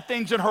sad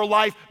things in her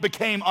life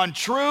became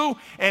untrue.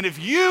 And if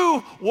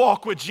you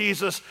walk with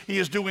Jesus, he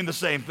is doing the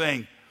same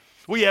thing.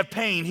 We have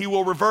pain, he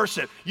will reverse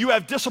it. You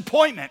have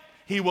disappointment,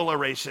 he will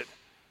erase it.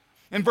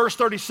 In verse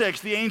 36,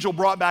 the angel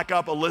brought back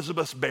up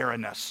Elizabeth's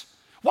barrenness.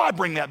 Why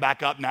bring that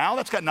back up now?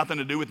 That's got nothing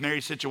to do with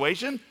Mary's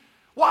situation.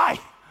 Why?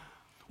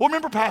 Well,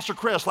 remember Pastor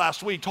Chris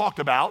last week talked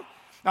about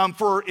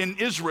in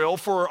Israel,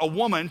 for a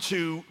woman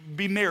to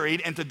be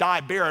married and to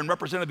die barren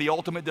represented the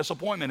ultimate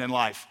disappointment in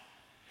life.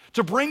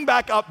 To bring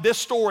back up this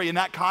story in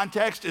that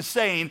context is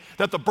saying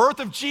that the birth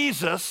of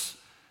Jesus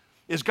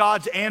is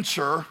God's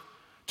answer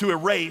to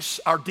erase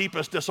our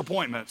deepest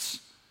disappointments.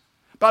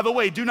 By the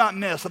way, do not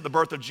miss that the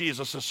birth of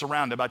Jesus is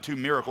surrounded by two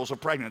miracles of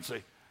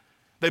pregnancy.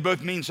 They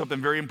both mean something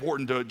very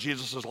important to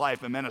Jesus'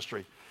 life and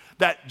ministry.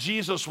 That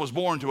Jesus was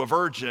born to a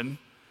virgin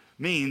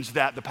means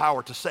that the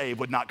power to save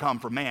would not come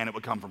from man, it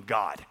would come from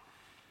God.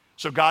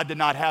 So God did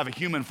not have a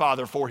human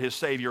father for his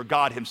Savior.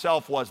 God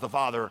himself was the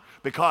Father,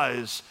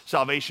 because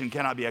salvation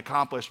cannot be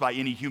accomplished by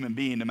any human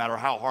being, no matter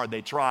how hard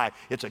they try.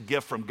 It's a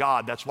gift from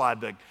God. That's why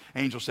the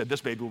angel said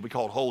this baby will be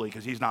called holy,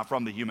 because he's not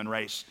from the human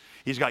race.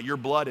 He's got your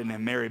blood in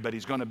him, Mary, but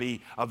he's going to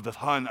be of the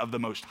Son of the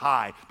Most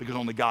High, because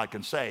only God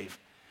can save.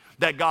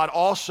 That God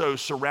also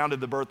surrounded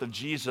the birth of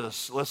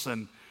Jesus,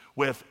 listen,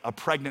 with a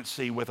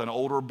pregnancy with an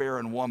older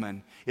barren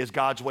woman is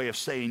God's way of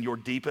saying your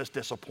deepest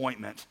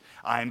disappointment,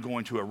 I am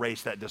going to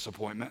erase that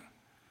disappointment.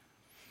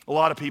 A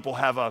lot of people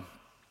have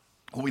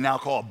what we now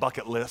call a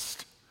bucket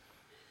list.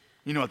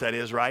 You know what that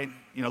is, right?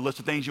 You know, list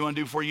of things you want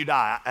to do before you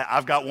die.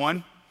 I've got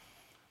one.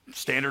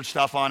 Standard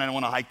stuff on it. I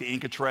want to hike the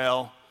Inca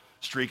Trail,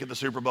 streak at the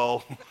Super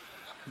Bowl.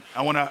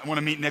 I want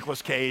to meet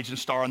Nicolas Cage and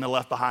star in the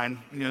Left Behind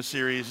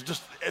series.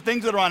 Just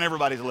things that are on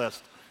everybody's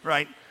list,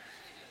 right?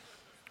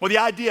 Well, the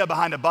idea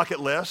behind a bucket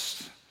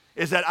list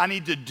is that I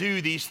need to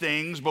do these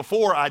things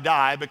before I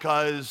die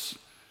because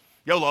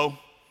YOLO,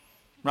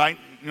 right?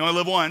 You only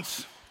live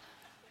once.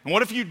 And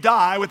what if you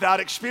die without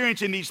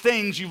experiencing these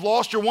things? You've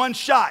lost your one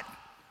shot.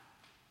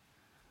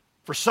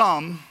 For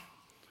some,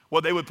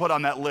 what they would put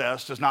on that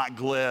list is not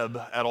glib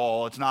at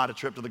all. It's not a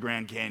trip to the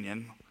Grand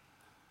Canyon.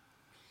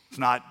 It's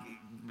not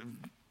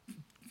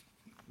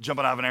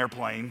jumping out of an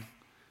airplane.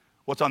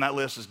 What's on that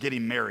list is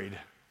getting married,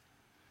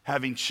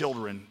 having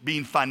children,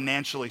 being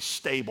financially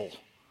stable,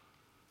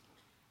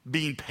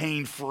 being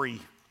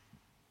pain-free.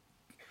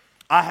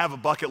 I have a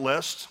bucket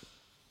list.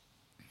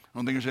 I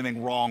don't think there's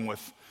anything wrong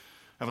with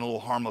having a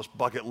little harmless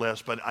bucket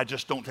list, but I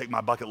just don't take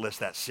my bucket list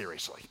that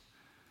seriously.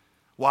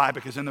 Why?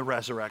 Because in the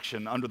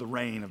resurrection, under the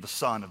reign of the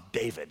Son of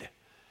David,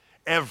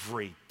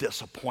 every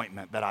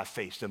disappointment that I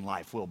faced in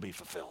life will be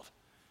fulfilled.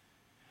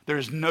 There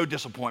is no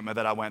disappointment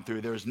that I went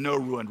through. There is no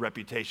ruined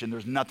reputation.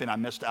 There's nothing I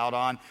missed out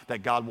on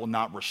that God will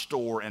not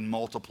restore and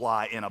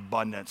multiply in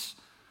abundance.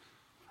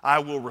 I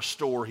will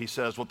restore, he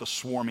says, what the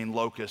swarming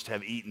locusts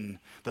have eaten.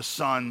 The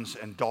sons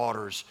and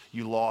daughters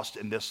you lost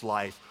in this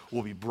life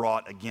will be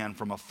brought again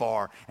from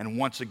afar. And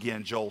once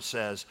again, Joel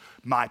says,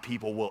 my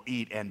people will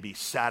eat and be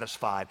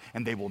satisfied,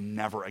 and they will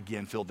never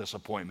again feel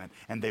disappointment,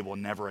 and they will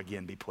never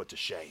again be put to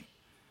shame.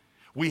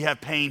 We have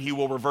pain, he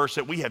will reverse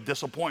it. We have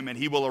disappointment,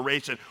 he will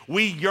erase it.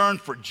 We yearn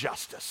for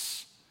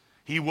justice,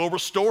 he will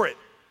restore it.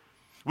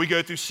 We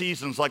go through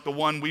seasons like the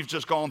one we've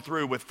just gone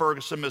through with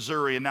Ferguson,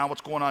 Missouri, and now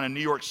what's going on in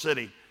New York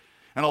City.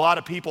 And a lot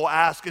of people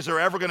ask, is there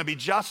ever going to be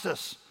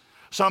justice?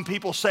 Some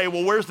people say,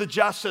 well, where's the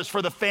justice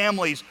for the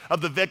families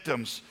of the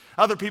victims?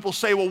 Other people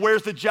say, well,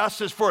 where's the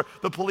justice for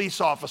the police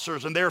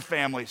officers and their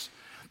families?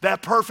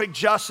 That perfect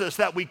justice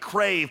that we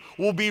crave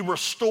will be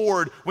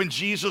restored when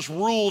Jesus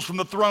rules from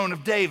the throne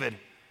of David.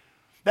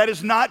 That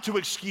is not to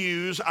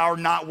excuse our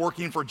not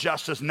working for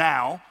justice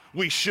now.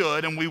 We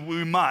should and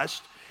we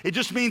must. It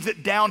just means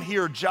that down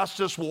here,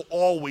 justice will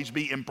always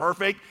be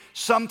imperfect,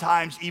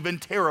 sometimes even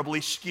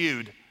terribly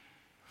skewed.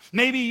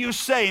 Maybe you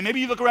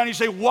look around and you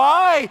say,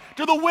 why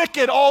do the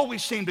wicked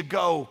always seem to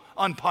go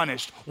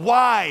unpunished?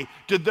 Why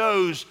do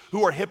those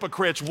who are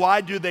hypocrites,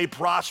 why do they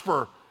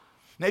prosper?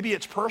 Maybe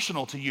it's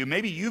personal to you.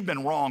 Maybe you've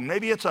been wronged.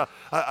 Maybe it's a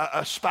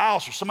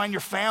spouse or somebody in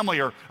your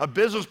family or a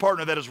business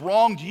partner that has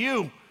wronged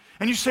you.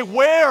 And you say,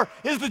 where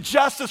is the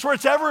justice? Where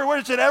is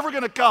it ever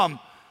going to come?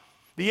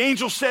 The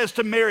angel says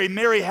to Mary,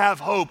 Mary, have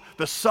hope.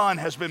 The Son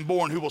has been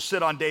born who will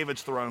sit on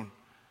David's throne.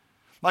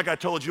 Like I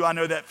told you, I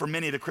know that for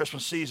many, the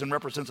Christmas season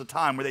represents a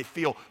time where they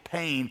feel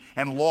pain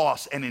and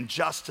loss and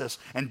injustice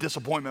and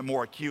disappointment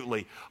more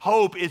acutely.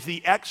 Hope is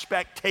the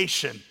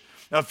expectation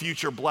of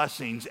future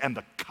blessings and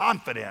the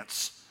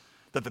confidence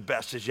that the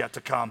best is yet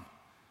to come.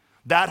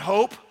 That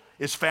hope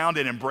is found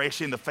in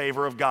embracing the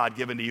favor of God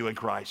given to you in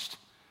Christ.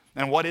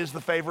 And what is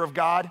the favor of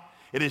God?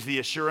 It is the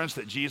assurance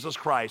that Jesus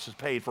Christ has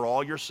paid for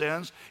all your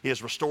sins. He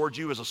has restored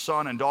you as a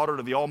son and daughter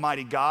to the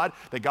Almighty God,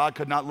 that God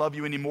could not love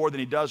you any more than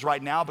he does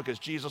right now because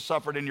Jesus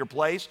suffered in your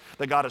place,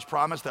 that God has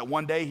promised that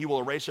one day he will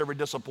erase every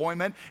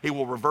disappointment, he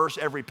will reverse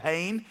every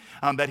pain,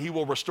 that he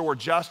will restore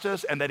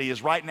justice, and that he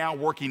is right now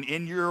working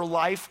in your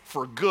life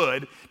for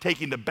good,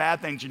 taking the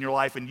bad things in your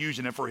life and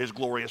using it for his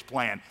glorious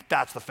plan.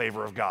 That's the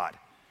favor of God.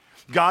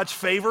 God's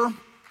favor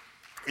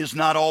is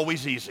not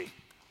always easy.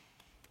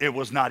 It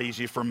was not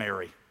easy for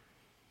Mary.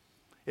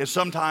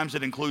 Sometimes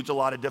it includes a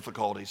lot of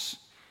difficulties,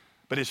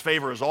 but his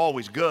favor is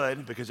always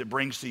good because it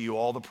brings to you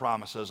all the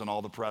promises and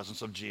all the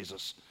presence of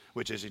Jesus,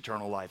 which is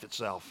eternal life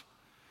itself.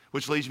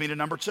 Which leads me to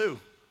number 2.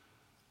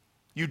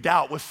 You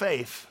doubt with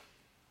faith.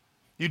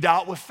 You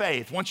doubt with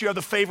faith. Once you have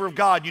the favor of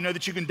God, you know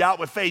that you can doubt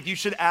with faith. You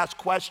should ask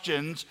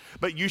questions,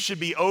 but you should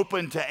be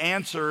open to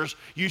answers.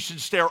 You should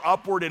stare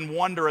upward in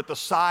wonder at the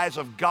size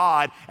of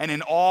God and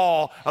in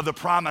awe of the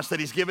promise that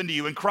he's given to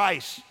you in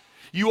Christ.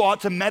 You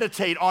ought to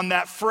meditate on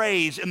that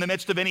phrase in the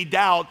midst of any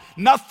doubt.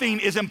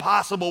 Nothing is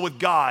impossible with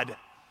God.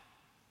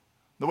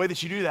 The way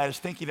that you do that is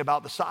thinking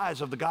about the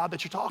size of the God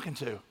that you're talking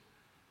to.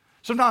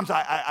 Sometimes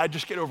I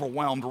just get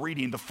overwhelmed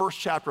reading the first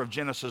chapter of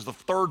Genesis, the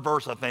 3rd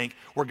verse, I think,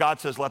 where God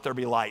says, let there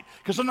be light.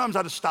 Because sometimes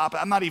I just stop.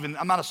 I'm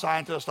not a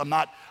scientist. I'm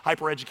not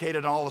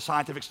hyper-educated on all the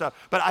scientific stuff.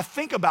 But I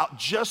think about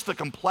just the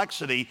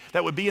complexity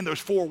that would be in those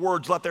 4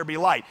 words, let there be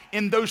light.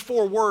 In those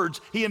 4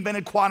 words, he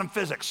invented quantum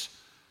physics.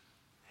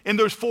 In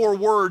those 4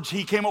 words,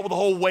 he came up with a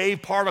whole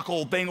wave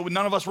particle thing that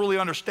none of us really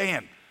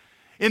understand.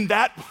 In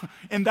that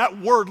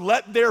word,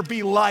 let there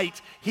be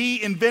light,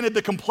 he invented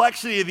the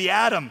complexity of the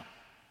atom.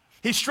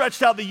 He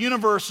stretched out the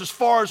universe as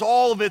far as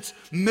all of its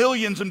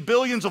millions and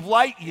billions of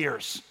light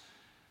years.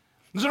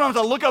 And sometimes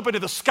I look up into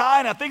the sky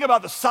and I think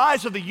about the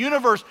size of the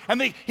universe and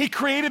think he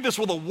created this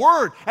with a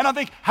word. And I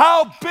think,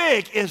 how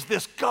big is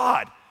this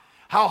God?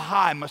 How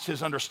high must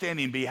his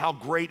understanding be? How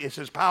great is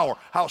his power?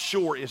 How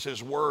sure is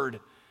his word?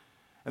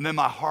 And then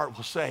my heart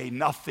will say,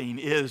 nothing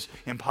is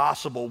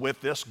impossible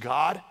with this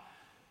God.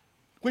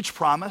 Which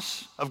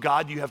promise of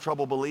God do you have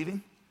trouble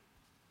believing?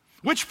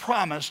 Which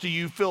promise do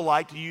you feel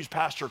like, to use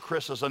Pastor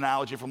Chris's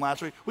analogy from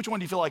last week, which one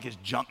do you feel like is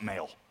junk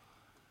mail?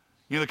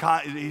 You know,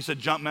 he said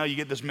junk mail, you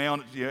get this mail,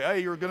 and hey,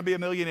 you're going to be a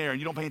millionaire, and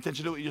you don't pay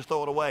attention to it, you just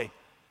throw it away.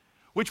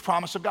 Which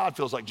promise of God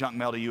feels like junk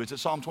mail to you? Is it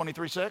Psalm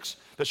 23:6?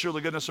 That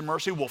surely goodness and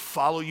mercy will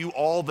follow you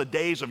all the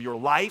days of your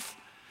life?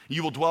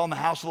 You will dwell in the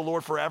house of the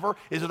Lord forever.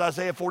 Is it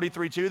Isaiah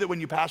 43:2 that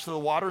when you pass through the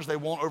waters, they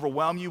won't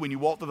overwhelm you? When you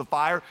walk through the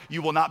fire,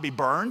 you will not be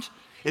burned?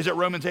 Is it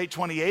Romans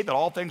 8:28 that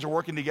all things are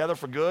working together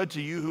for good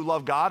to you who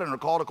love God and are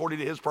called according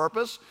to his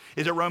purpose?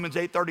 Is it Romans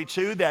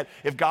 8:32 that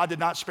if God did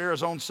not spare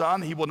his own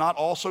son, he will not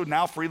also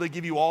now freely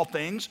give you all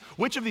things?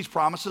 Which of these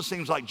promises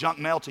seems like junk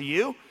mail to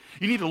you?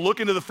 You need to look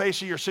into the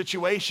face of your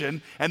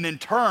situation and then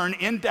turn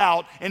in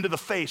doubt into the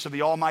face of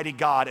the Almighty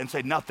God and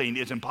say nothing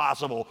is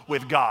impossible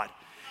with God.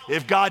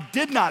 If God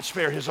did not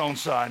spare his own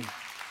son,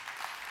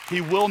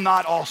 he will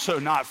not also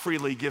not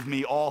freely give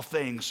me all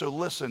things. So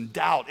listen,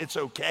 doubt, it's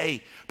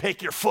okay.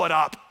 Pick your foot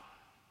up,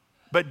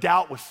 but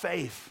doubt with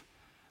faith.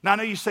 Now I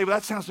know you say, well,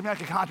 that sounds to me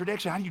like a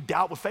contradiction. How do you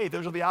doubt with faith?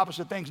 Those are the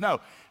opposite things.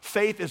 No,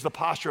 faith is the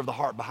posture of the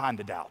heart behind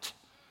the doubt.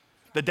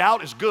 The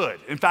doubt is good.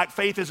 In fact,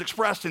 faith is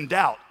expressed in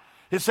doubt.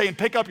 It's saying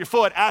pick up your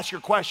foot, ask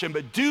your question,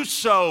 but do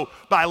so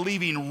by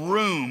leaving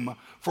room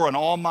for an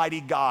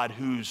almighty God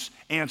whose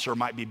answer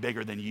might be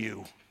bigger than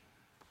you.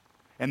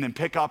 And then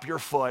pick up your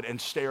foot and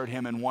stare at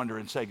him in wonder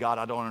and say, God,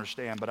 I don't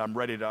understand, but I'm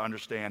ready to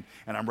understand,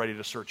 and I'm ready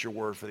to search your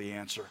word for the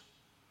answer.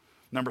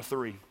 Number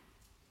 3,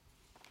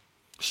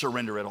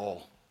 surrender it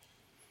all.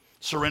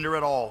 Surrender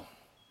it all.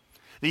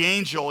 The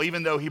angel,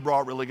 even though he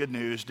brought really good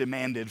news,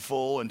 demanded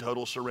full and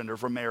total surrender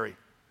from Mary.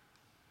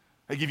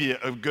 I'll give you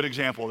a good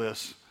example of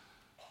this.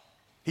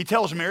 He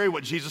tells Mary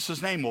what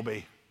Jesus' name will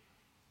be.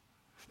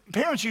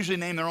 Parents usually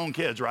name their own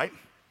kids, right?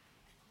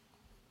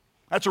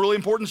 That's a really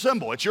important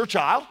symbol. It's your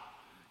child.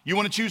 You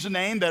want to choose a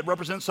name that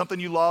represents something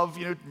you love,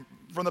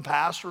 from the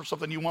past or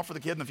something you want for the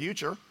kid in the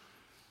future.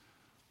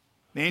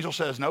 The angel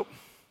says, nope,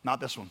 not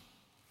this one.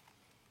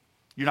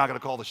 You're not going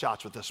to call the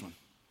shots with this one.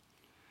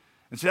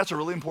 And see, that's a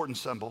really important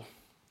symbol,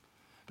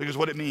 because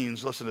what it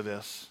means, listen to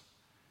this,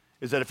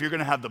 is that if you're going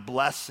to have the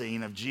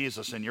blessing of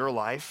Jesus in your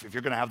life, if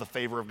you're going to have the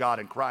favor of God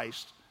in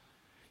Christ,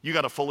 you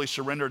got to fully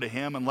surrender to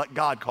him and let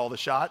God call the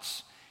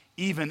shots,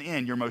 even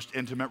in your most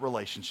intimate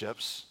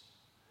relationships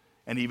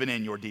and even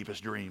in your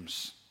deepest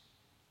dreams.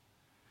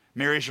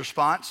 Mary's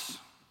response,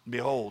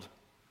 behold,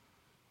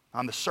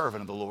 I'm the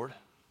servant of the Lord.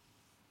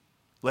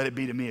 Let it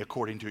be to me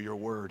according to your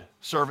word.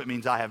 Servant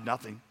means I have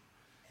nothing.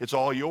 It's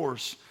all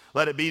yours.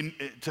 Let it be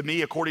to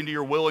me according to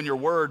your will, and your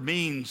word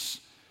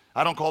means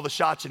I don't call the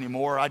shots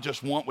anymore. I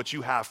just want what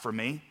you have for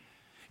me.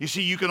 You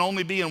see, you can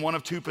only be in one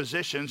of two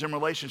positions in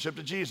relationship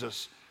to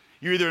Jesus.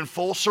 You're either in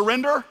full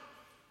surrender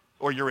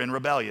or you're in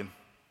rebellion.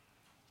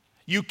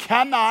 You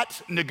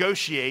cannot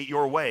negotiate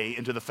your way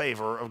into the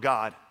favor of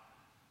God.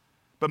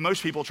 But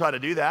most people try to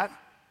do that.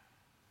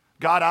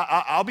 God,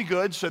 I'll be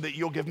good so that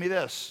you'll give me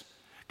this.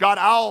 God,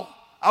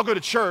 I'll go to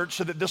church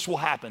so that this will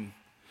happen.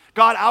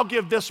 God, I'll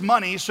give this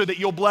money so that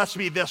you'll bless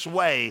me this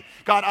way.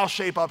 God, I'll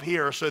shape up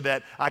here so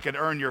that I can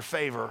earn your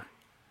favor.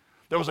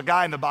 There was a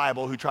guy in the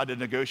Bible who tried to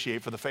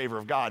negotiate for the favor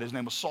of God. His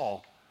name was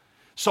Saul.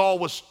 Saul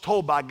was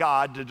told by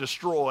God to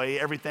destroy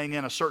everything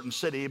in a certain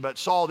city, but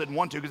Saul didn't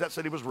want to because that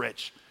city was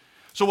rich.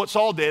 So what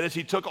Saul did is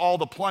he took all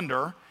the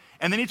plunder,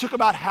 and then he took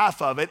about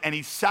half of it and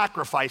he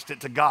sacrificed it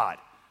to God.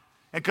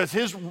 And because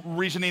his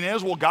reasoning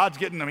is, well, God's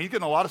getting, he's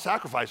getting a lot of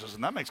sacrifices,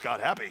 and that makes God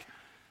happy.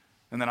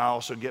 And then I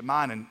also get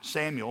mine. And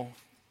Samuel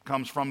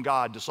comes from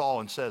God to Saul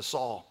and says,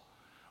 Saul,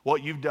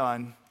 what you've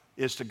done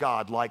is to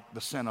God like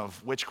the sin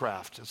of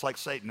witchcraft. It's like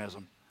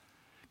Satanism.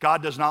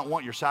 God does not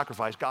want your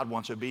sacrifice. God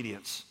wants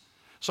obedience.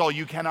 Saul,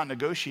 you cannot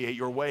negotiate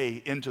your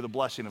way into the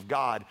blessing of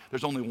God.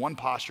 There's only one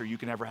posture you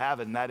can ever have,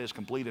 and that is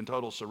complete and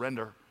total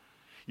surrender.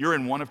 You're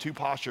in one of two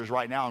postures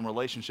right now in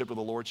relationship to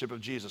the lordship of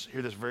Jesus.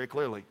 Hear this very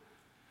clearly.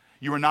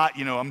 You are not,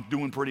 I'm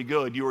doing pretty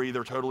good. You are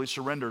either totally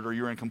surrendered or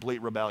you're in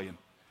complete rebellion.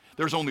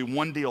 There's only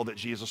one deal that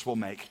Jesus will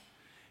make.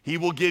 He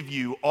will give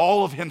you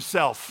all of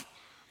himself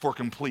for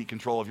complete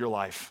control of your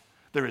life.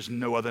 There is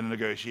no other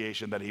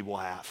negotiation that he will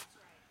have.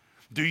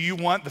 Do you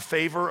want the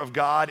favor of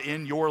God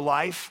in your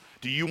life?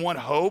 Do you want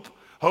hope?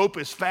 Hope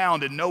is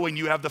found in knowing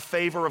you have the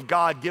favor of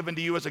God given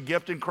to you as a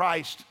gift in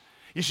Christ.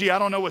 You see, I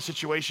don't know what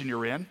situation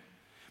you're in.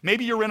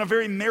 Maybe you're in a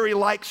very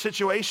Mary-like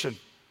situation.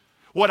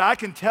 What I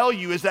can tell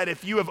you is that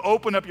if you have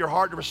opened up your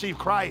heart to receive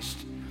Christ,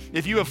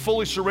 if you have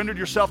fully surrendered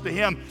yourself to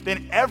him,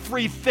 then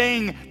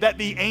everything that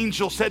the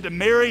angel said to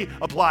Mary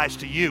applies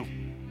to you.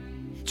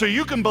 So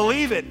you can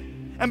believe it.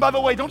 And by the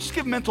way, don't just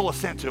give mental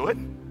assent to it.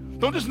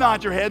 Don't just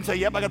nod your head and say,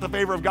 yep, I got the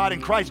favor of God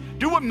in Christ.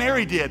 Do what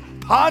Mary did.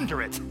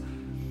 Ponder it.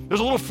 There's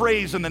a little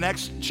phrase in the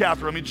next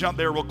chapter. Let me jump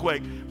there real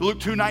quick. Luke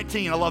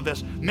 2:19, I love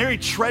this. Mary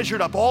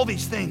treasured up all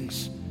these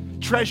things.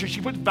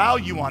 She put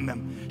value on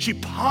them. She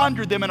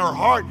pondered them in her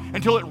heart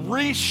until it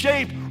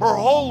reshaped her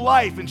whole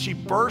life, and she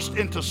burst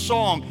into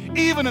song,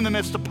 even in the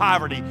midst of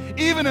poverty,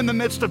 even in the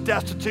midst of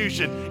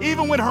destitution,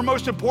 even when her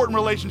most important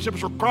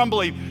relationships were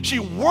crumbling. She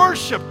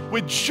worshiped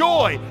with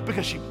joy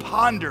because she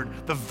pondered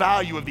the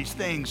value of these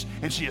things,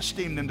 and she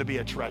esteemed them to be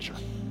a treasure.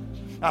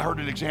 I heard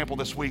an example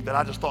this week that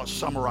I just thought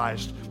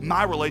summarized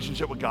my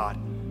relationship with God.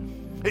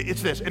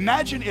 It's this.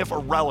 Imagine if a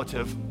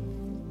relative,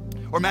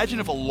 or imagine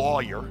if a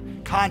lawyer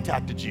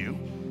contacted you,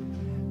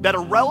 that a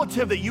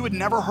relative that you had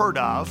never heard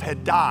of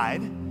had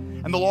died,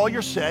 and the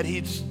lawyer said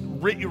he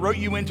wrote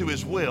you into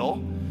his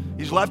will,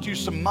 he's left you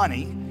some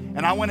money,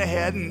 and I went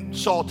ahead and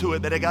saw to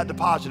it that it got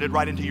deposited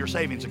right into your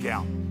savings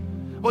account.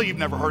 Well, you've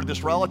never heard of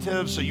this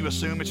relative, so you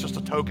assume it's just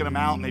a token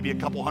amount, maybe a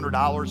couple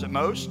 $100s at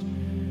most.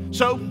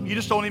 So you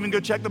just don't even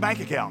go check the bank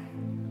account.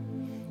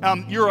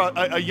 You're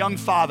a young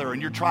father,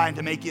 and you're trying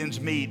to make ends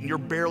meet, and you're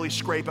barely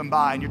scraping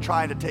by, and you're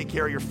trying to take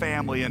care of your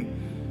family. And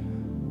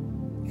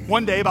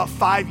one day, about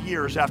 5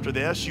 years after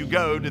this, you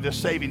go to this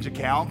savings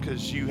account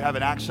because you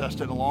haven't accessed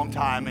it in a long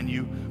time, and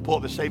you pull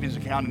up the savings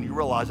account and you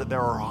realize that there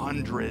are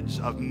hundreds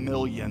of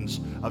millions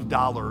of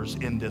dollars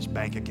in this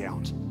bank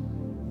account.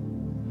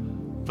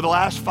 For the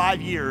last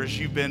 5 years,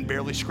 you've been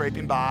barely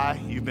scraping by.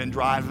 You've been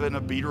driving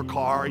a beater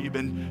car. You've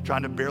been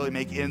trying to barely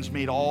make ends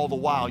meet. All the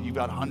while, you've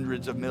got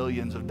hundreds of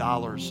millions of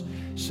dollars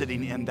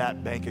sitting in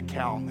that bank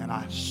account. And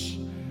I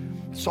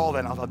saw that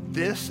and I thought,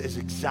 this is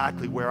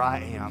exactly where I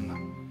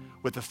am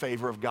with the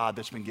favor of God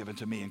that's been given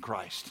to me in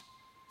Christ.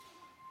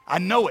 I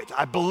know it.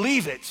 I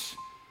believe it.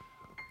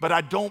 But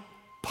I don't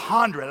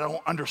ponder it. I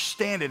don't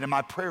understand it. And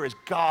my prayer is,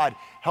 God,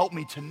 help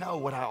me to know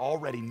what I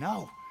already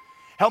know.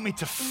 Help me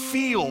to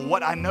feel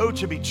what I know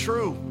to be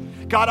true.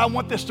 God, I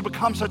want this to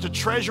become such a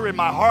treasure in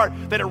my heart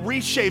that it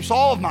reshapes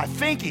all of my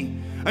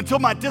thinking until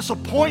my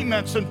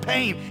disappointments and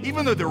pain,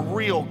 even though they're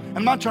real, and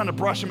I'm not trying to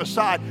brush them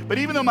aside, but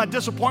even though my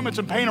disappointments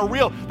and pain are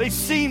real, they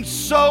seem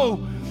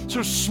so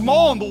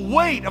small in the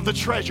weight of the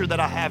treasure that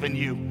I have in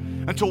you.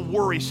 Until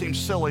worry seems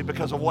silly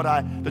because of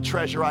the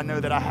treasure I know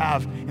that I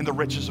have in the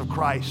riches of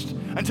Christ.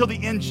 Until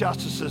the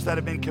injustices that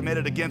have been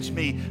committed against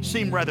me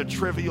seem rather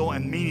trivial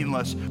and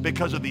meaningless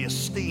because of the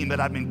esteem that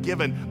I've been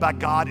given by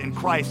God in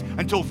Christ.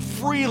 Until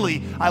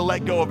freely I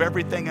let go of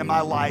everything in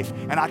my life,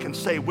 and I can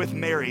say with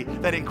Mary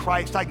that in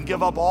Christ I can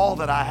give up all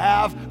that I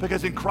have,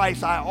 because in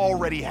Christ I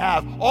already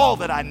have all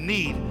that I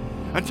need.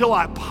 Until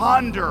I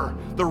ponder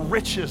the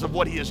riches of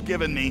what he has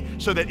given me,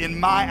 so that in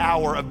my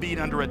hour of being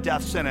under a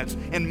death sentence,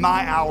 in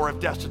my hour of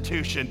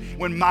destitution,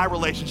 when my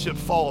relationships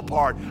fall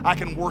apart, I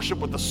can worship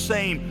with the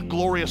same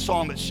glorious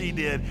song that she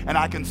did, and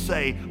I can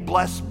say,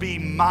 blessed be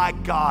my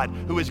God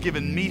who has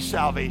given me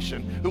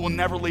salvation, who will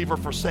never leave or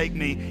forsake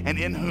me, and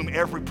in whom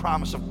every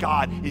promise of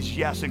God is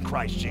yes in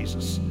Christ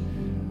Jesus.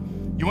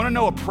 You want to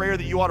know a prayer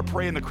that you ought to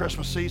pray in the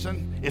Christmas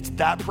season? It's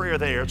that prayer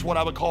there. It's what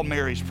I would call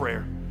Mary's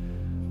prayer.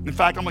 In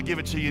fact, I'm going to give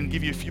it to you and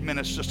give you a few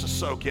minutes just to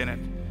soak in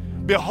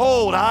it.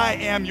 Behold, I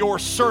am your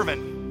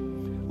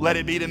servant. Let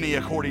it be to me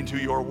according to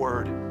your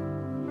word.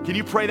 Can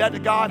you pray that to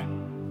God?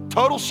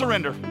 Total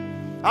surrender.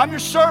 I'm your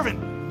servant.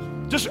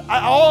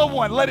 All I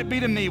want, let it be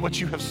to me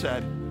what you have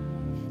said.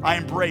 I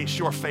embrace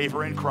your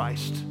favor in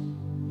Christ,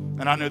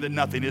 and I know that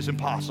nothing is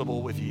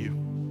impossible with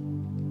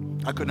you.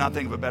 I could not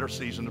think of a better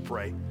season to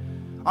pray.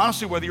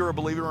 Honestly, whether you're a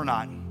believer or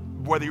not,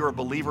 whether you're a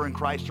believer in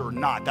Christ or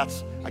not,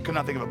 I could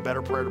not think of a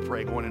better prayer to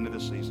pray going into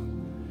this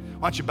season.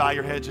 Why don't you bow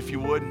your heads if you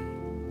would?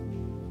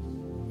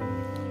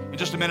 In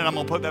just a minute, I'm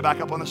going to put that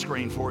back up on the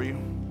screen for you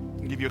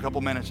and give you a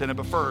couple minutes in it.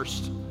 But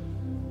first,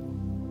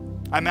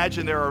 I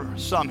imagine there are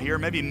some here,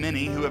 maybe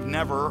many, who you've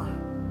never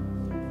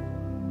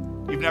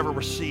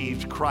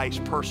received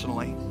Christ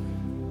personally.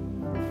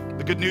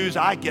 The good news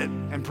I get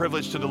and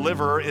privileged to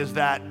deliver is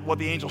that what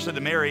the angel said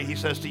to Mary, he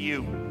says to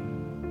you.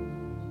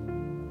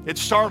 It's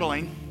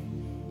startling.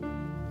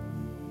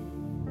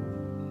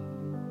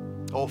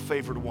 Oh,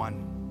 favored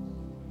one,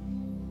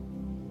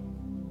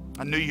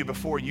 I knew you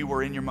before you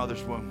were in your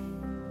mother's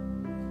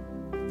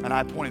womb, and I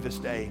appointed this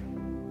day,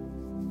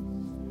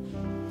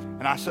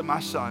 and I sent my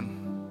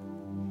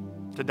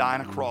son to die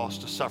on a cross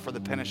to suffer the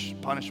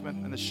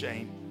punishment and the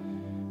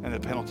shame and the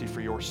penalty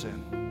for your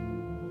sin.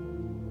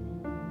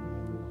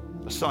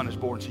 A son is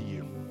born to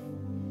you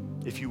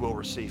if you will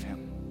receive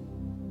him.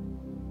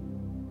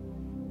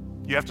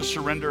 You have to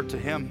surrender to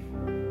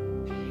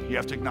him. You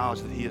have to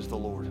acknowledge that he is the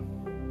Lord.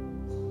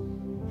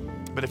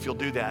 But if you'll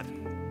do that,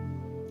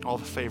 all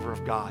the favor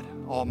of God,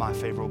 all my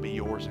favor will be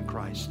yours in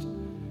Christ.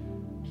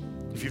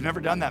 If you've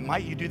never done that,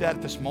 might you do that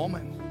at this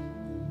moment?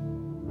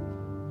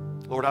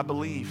 Lord, I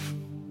believe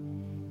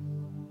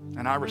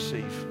and I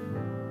receive.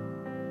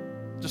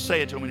 Just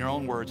say it to him in your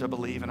own words. I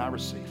believe and I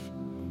receive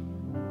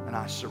and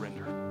I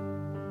surrender.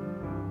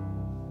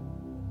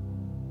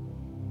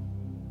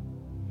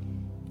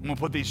 I'm going to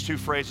put these two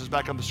phrases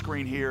back on the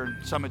screen here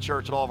in Summit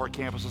Church at all of our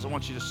campuses. I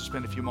want you just to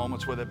spend a few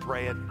moments with it,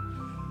 pray it.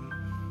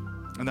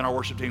 And then our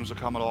worship teams will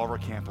come at all of our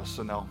campus,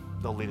 and they'll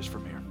lead us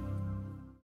from here.